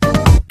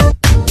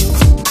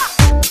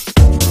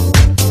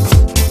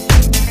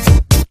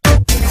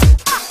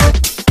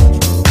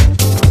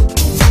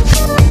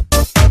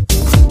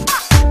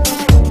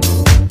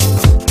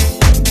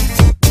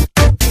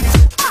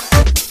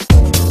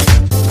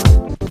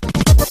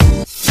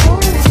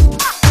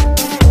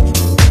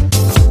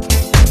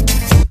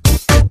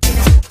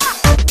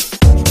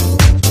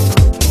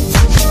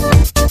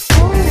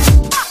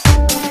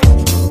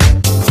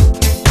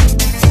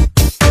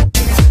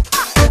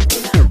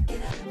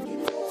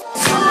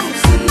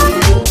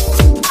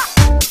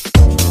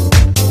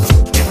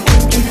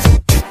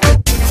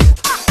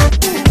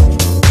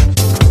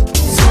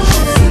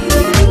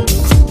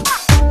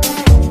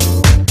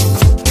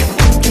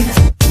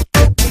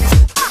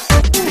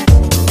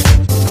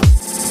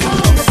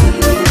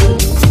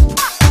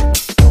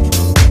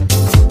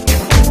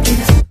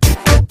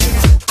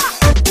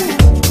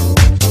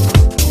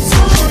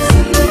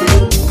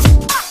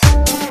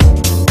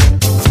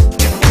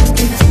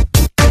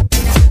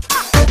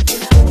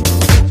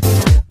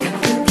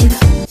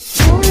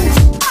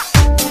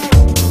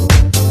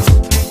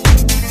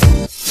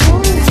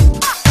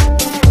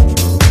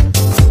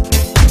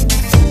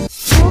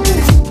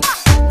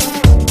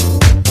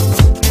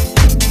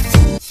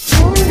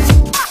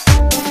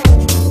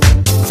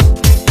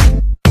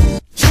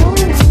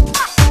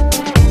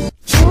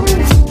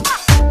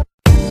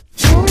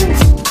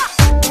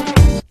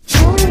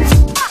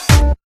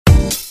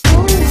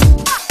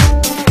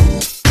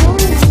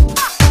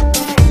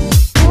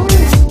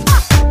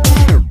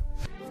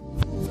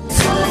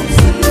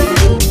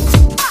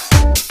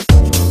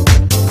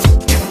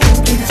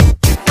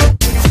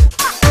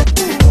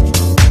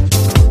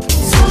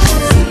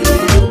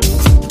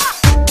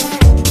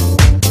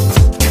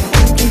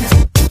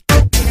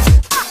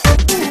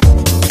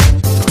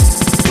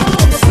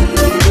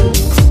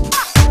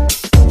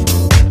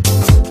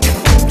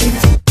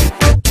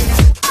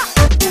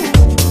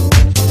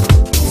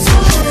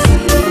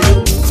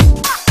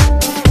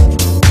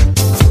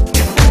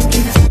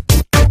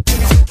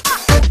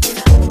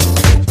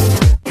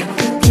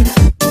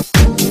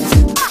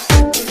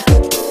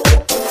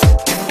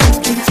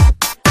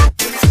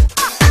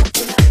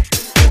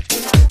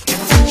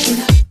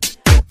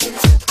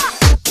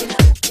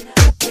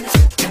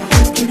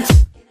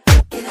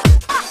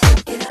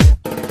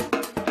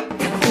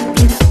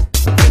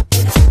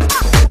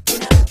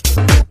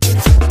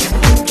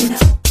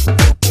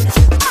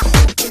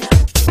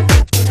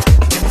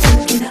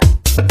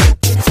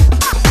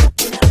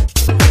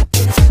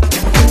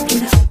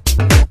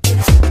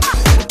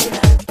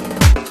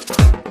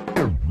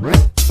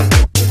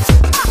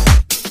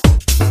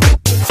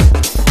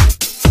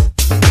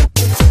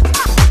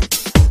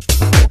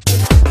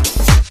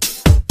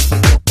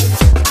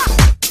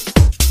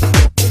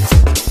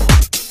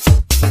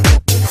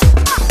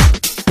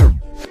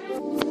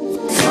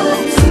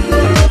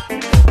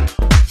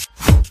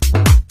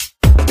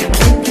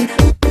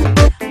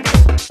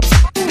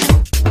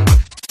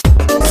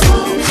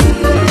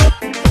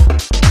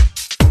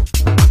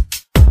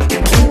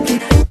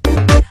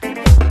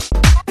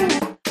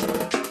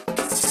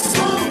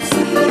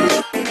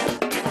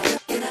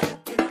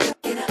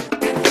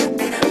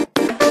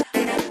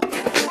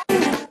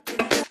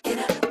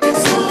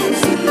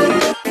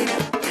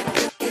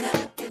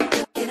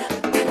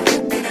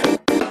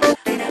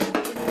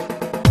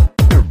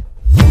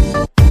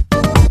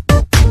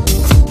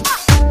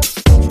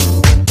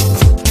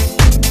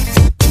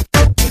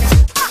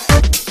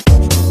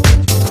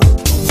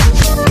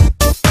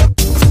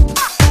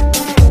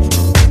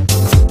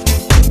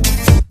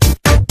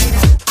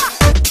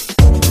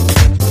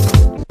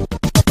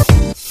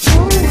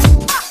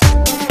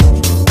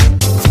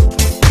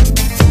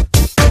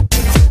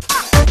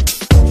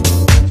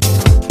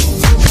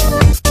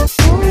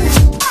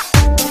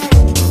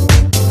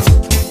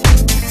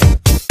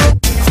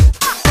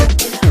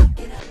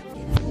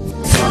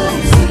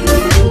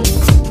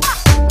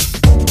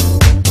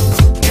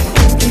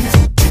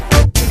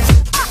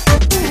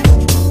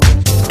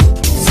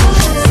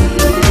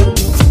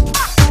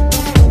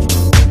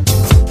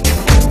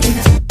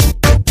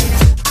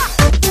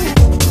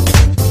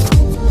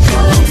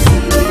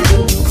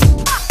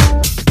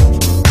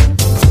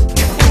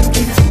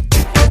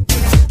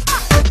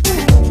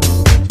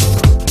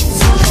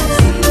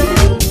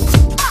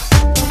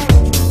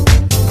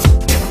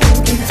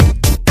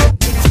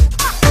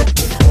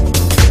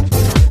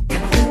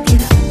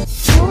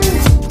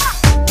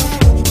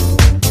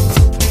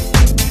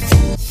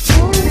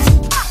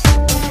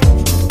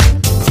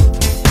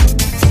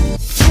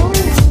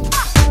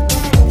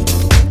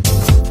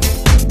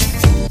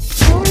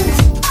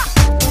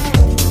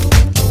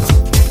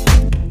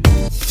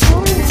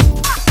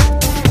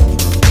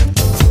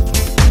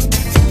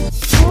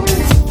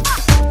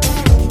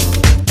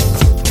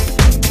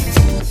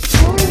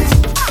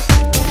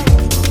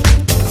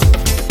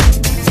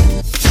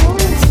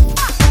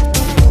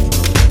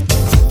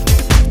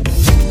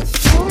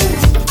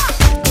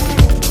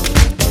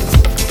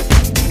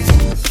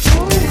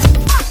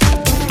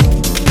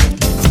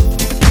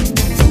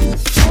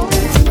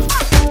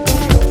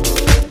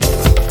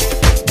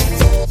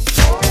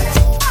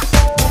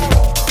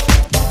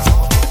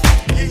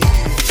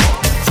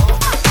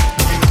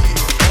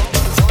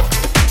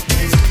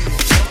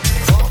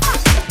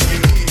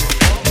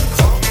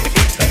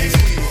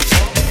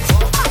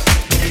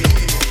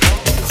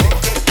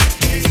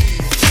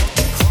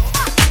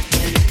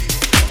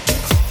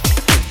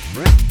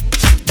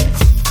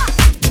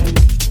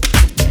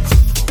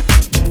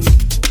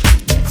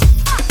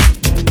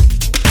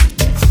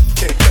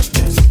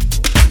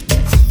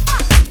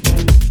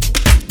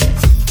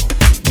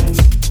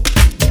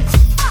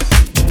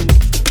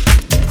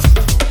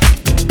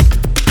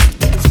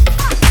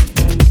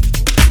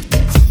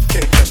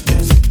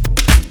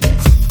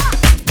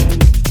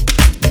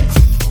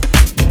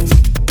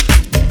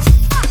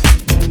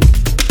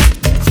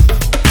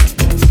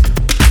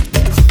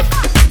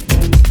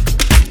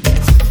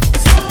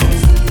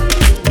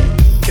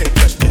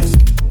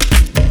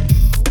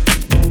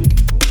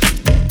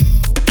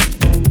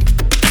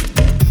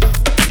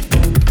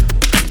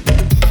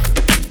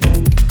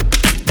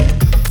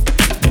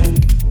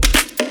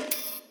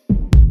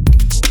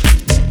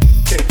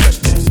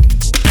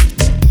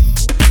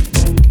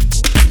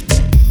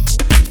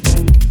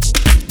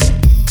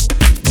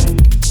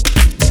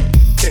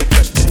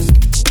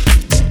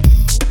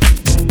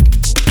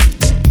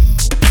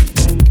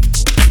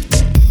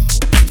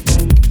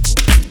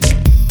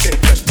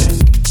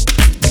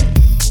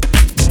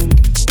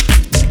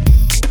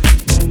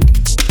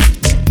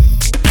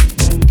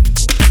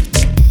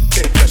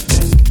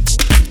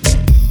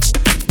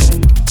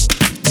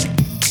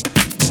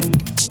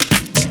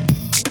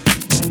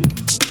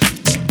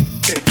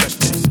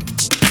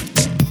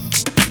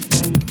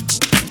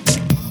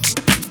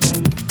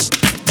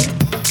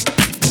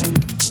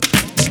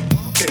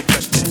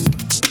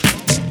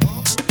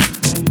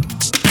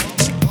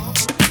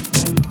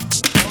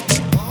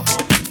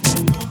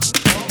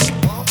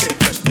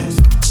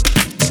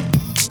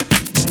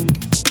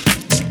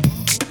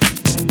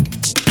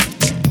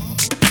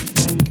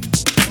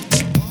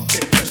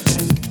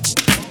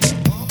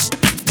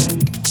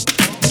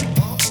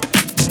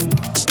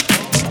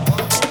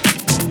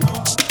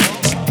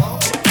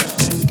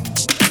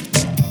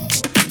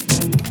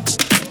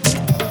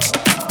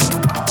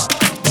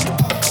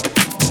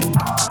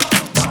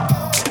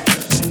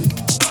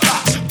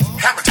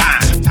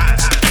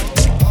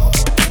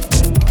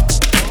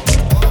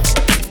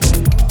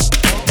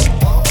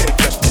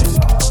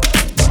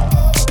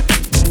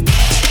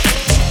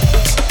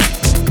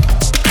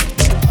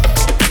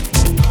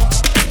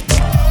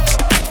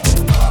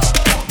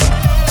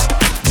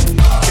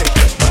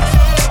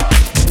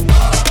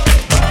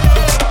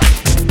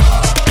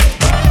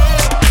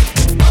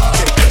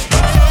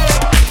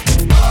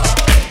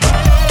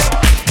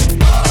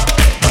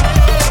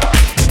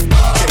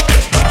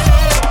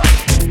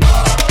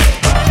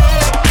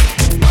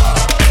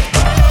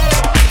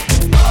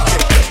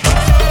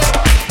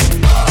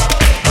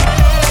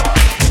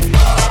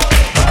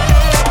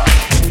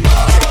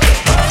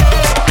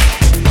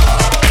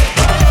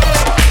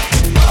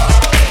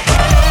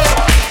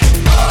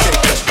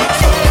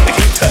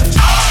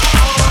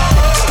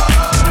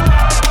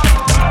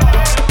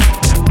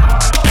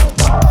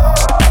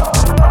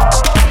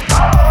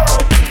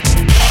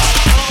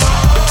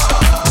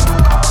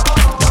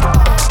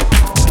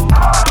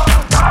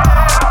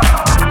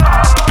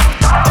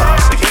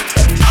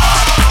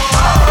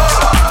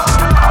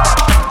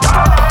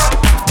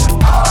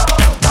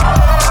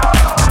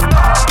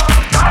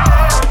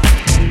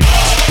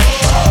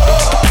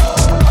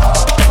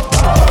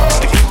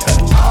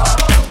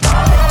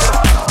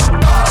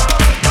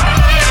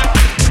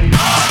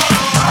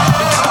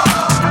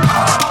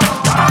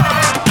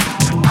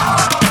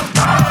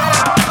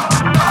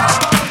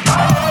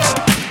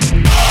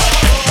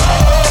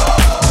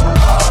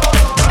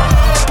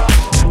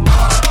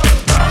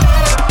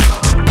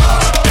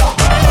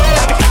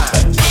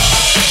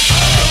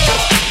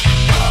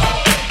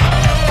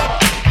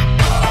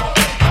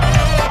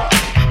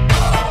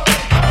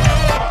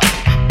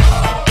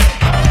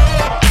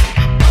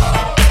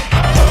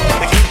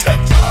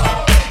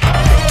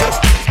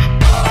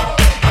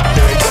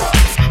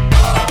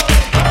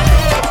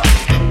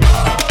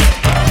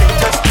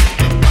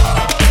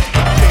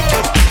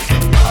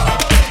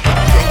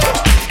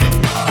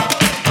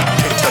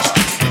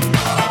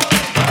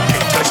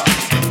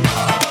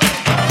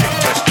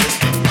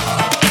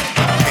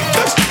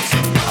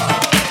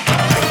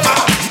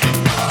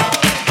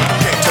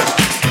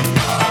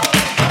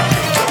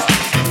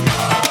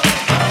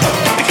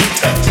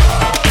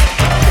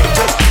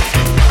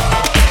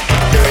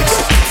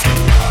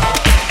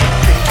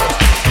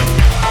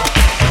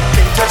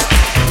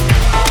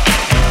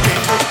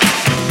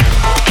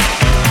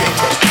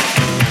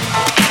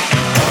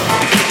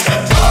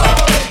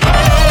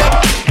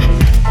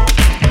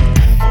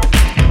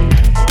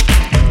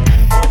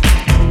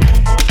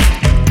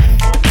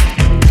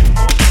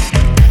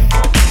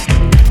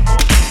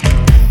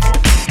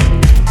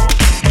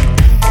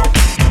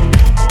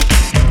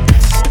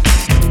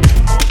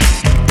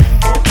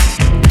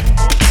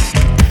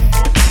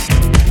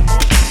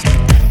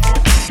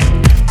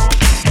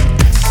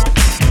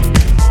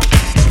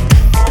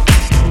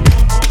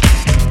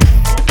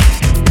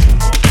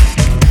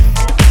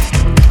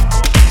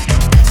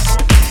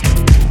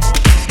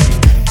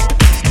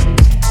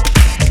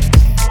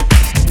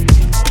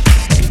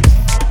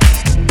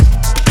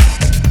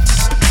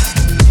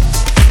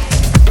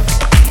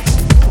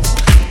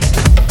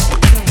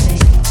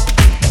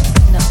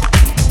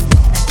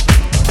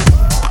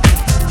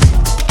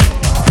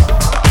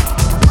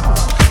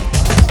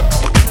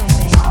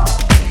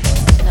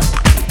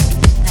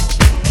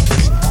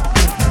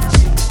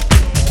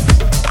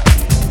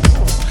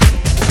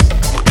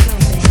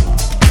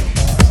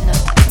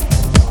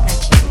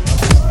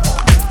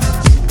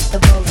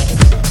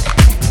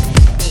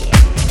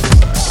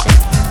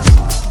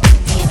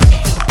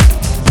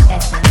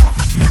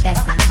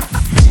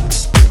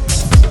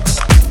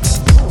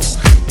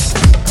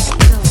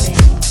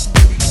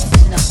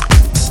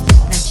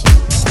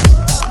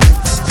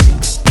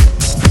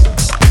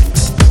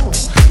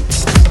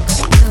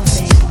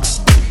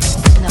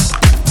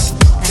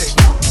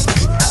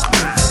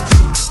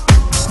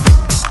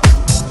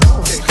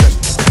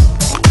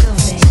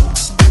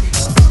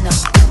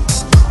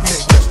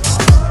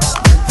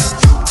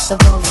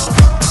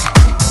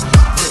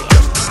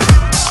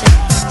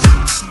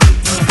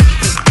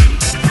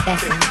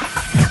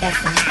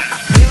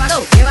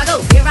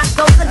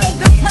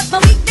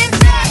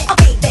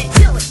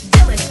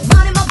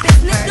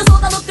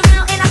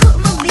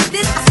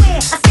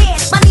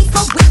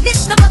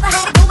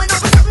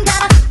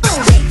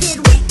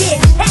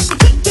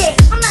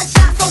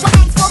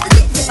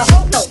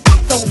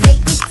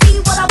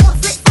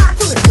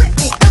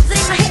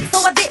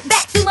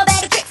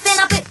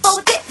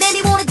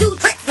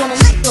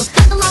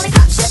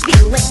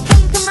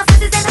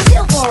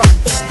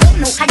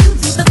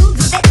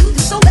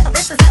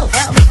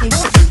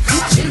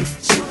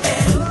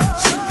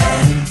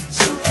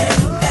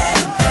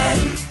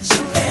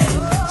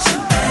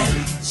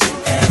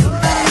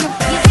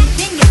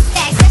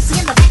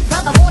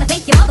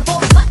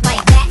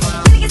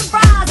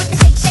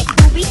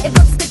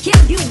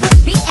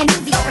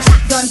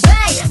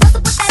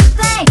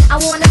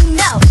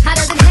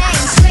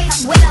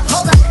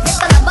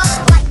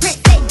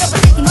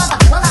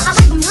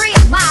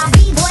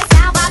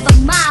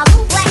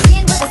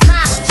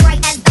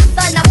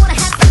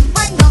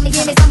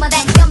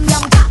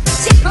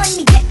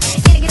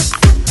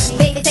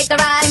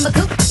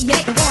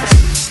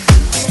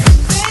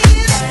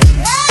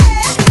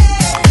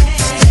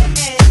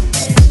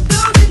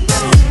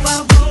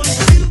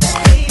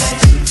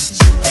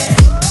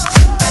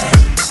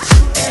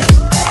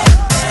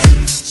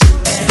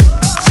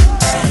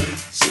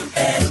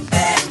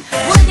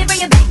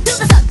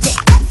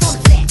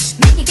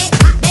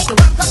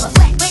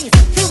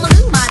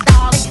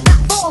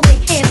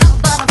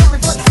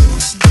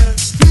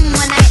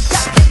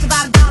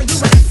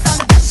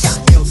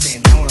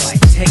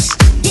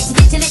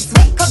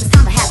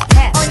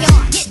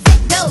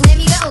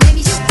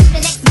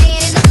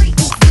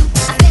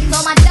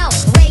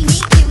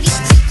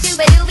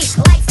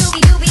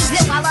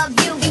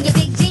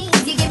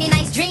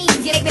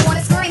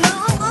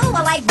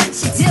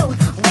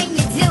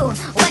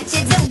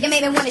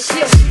 made me wanna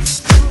shoot.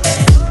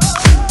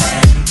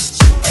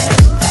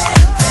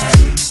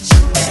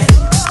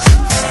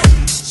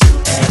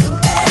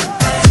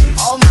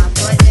 Oh my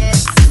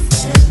goodness.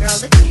 Girl,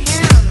 look at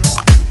him.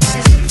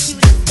 He's the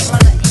cutest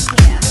brother in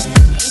here.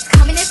 And he's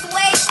coming this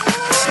way.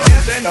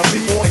 Then the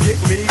people wanna get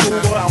me,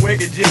 cool, but I'm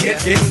wicked,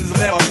 getting some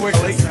never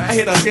quickly. I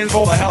hit the skin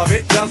for the hell of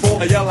it, just for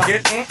the yell I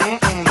get,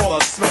 for the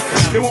smoke.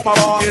 They want my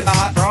ball, it's a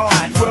hot draw.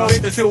 12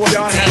 inches to a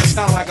yard, and it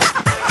sound like a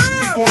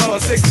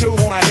 6'2"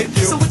 when I hit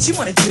you. So what you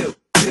wanna do?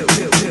 Do.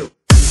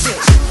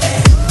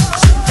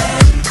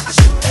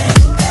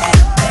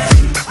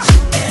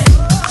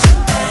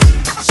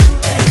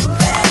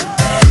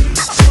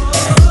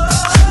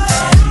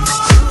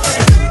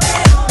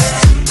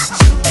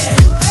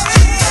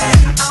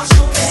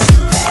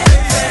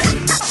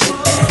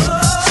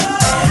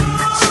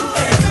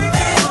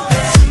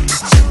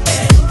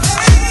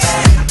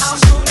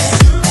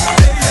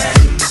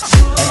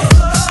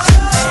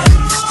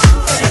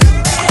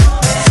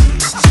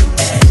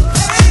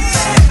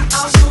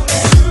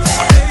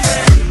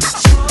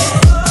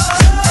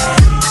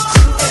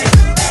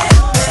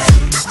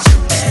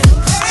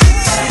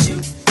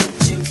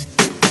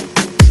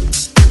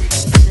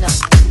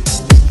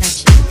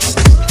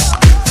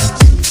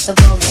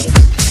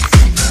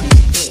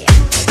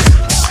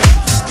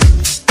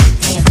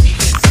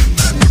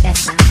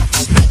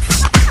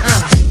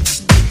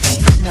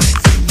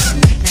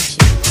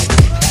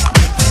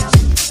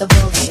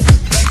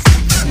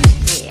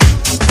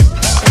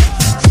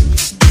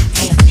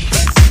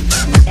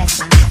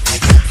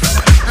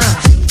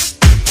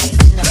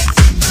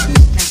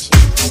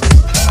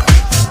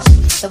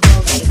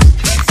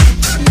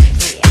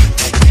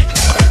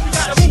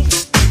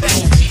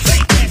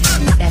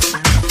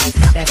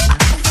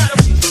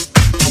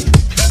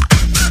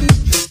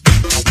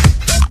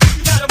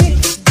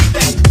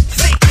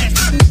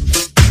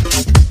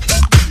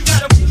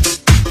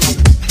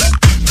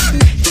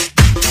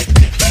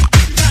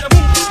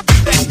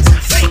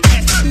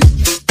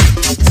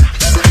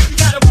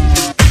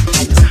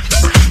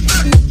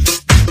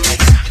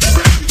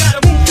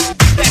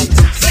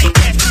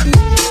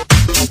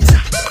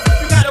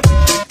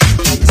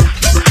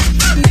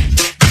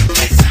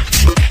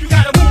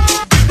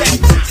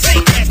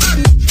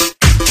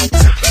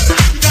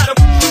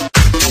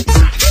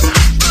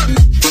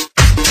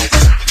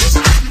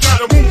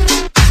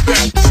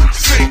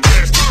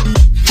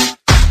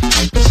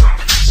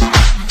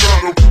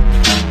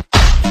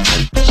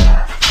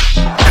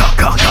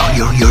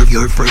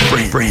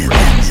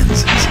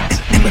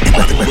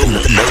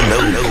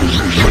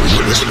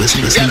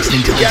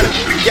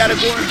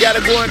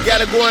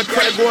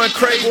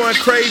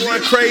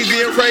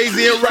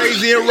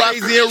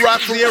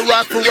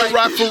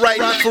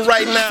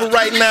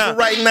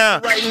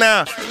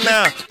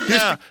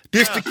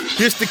 This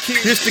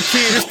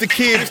the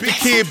kid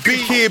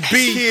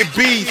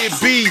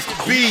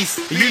bees.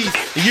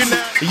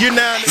 You're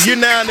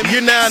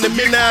now in the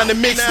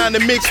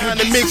mix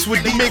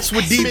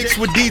with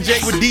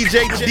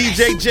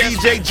DJ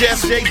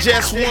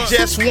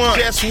Jess one.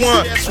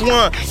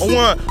 On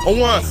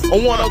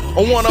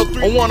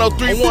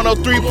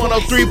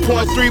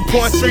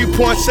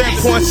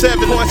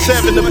 103.7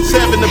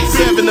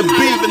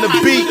 the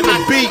beat. I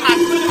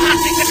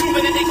think that's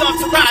moving and they love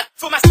to ride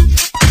for my.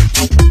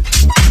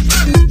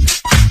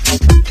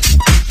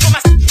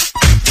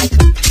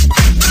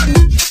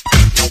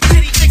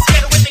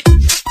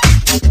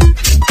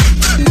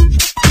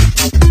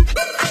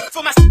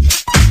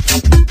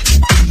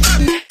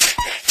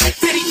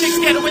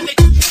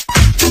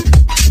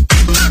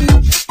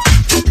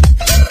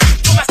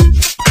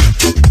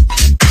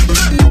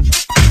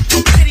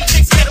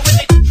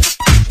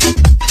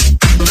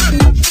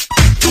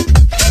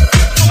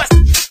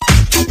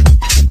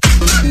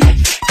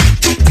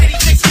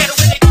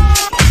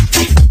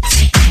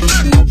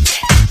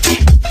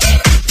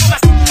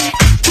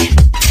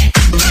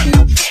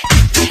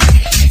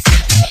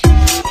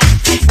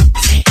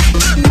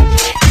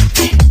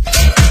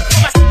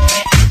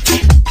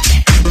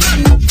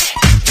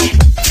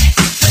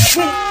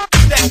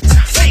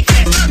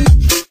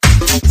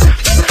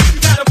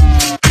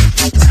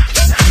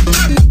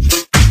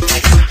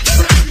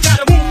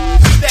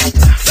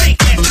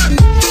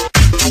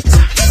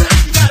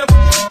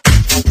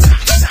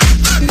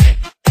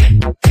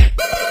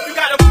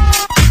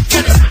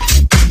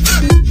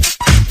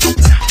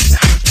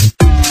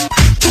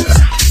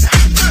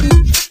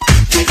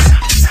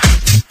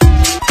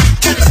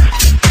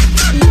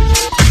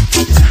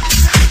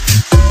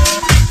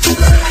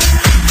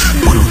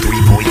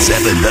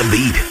 The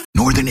Beat,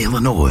 Northern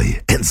Illinois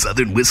and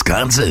Southern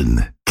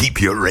Wisconsin. Keep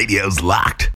your radios locked.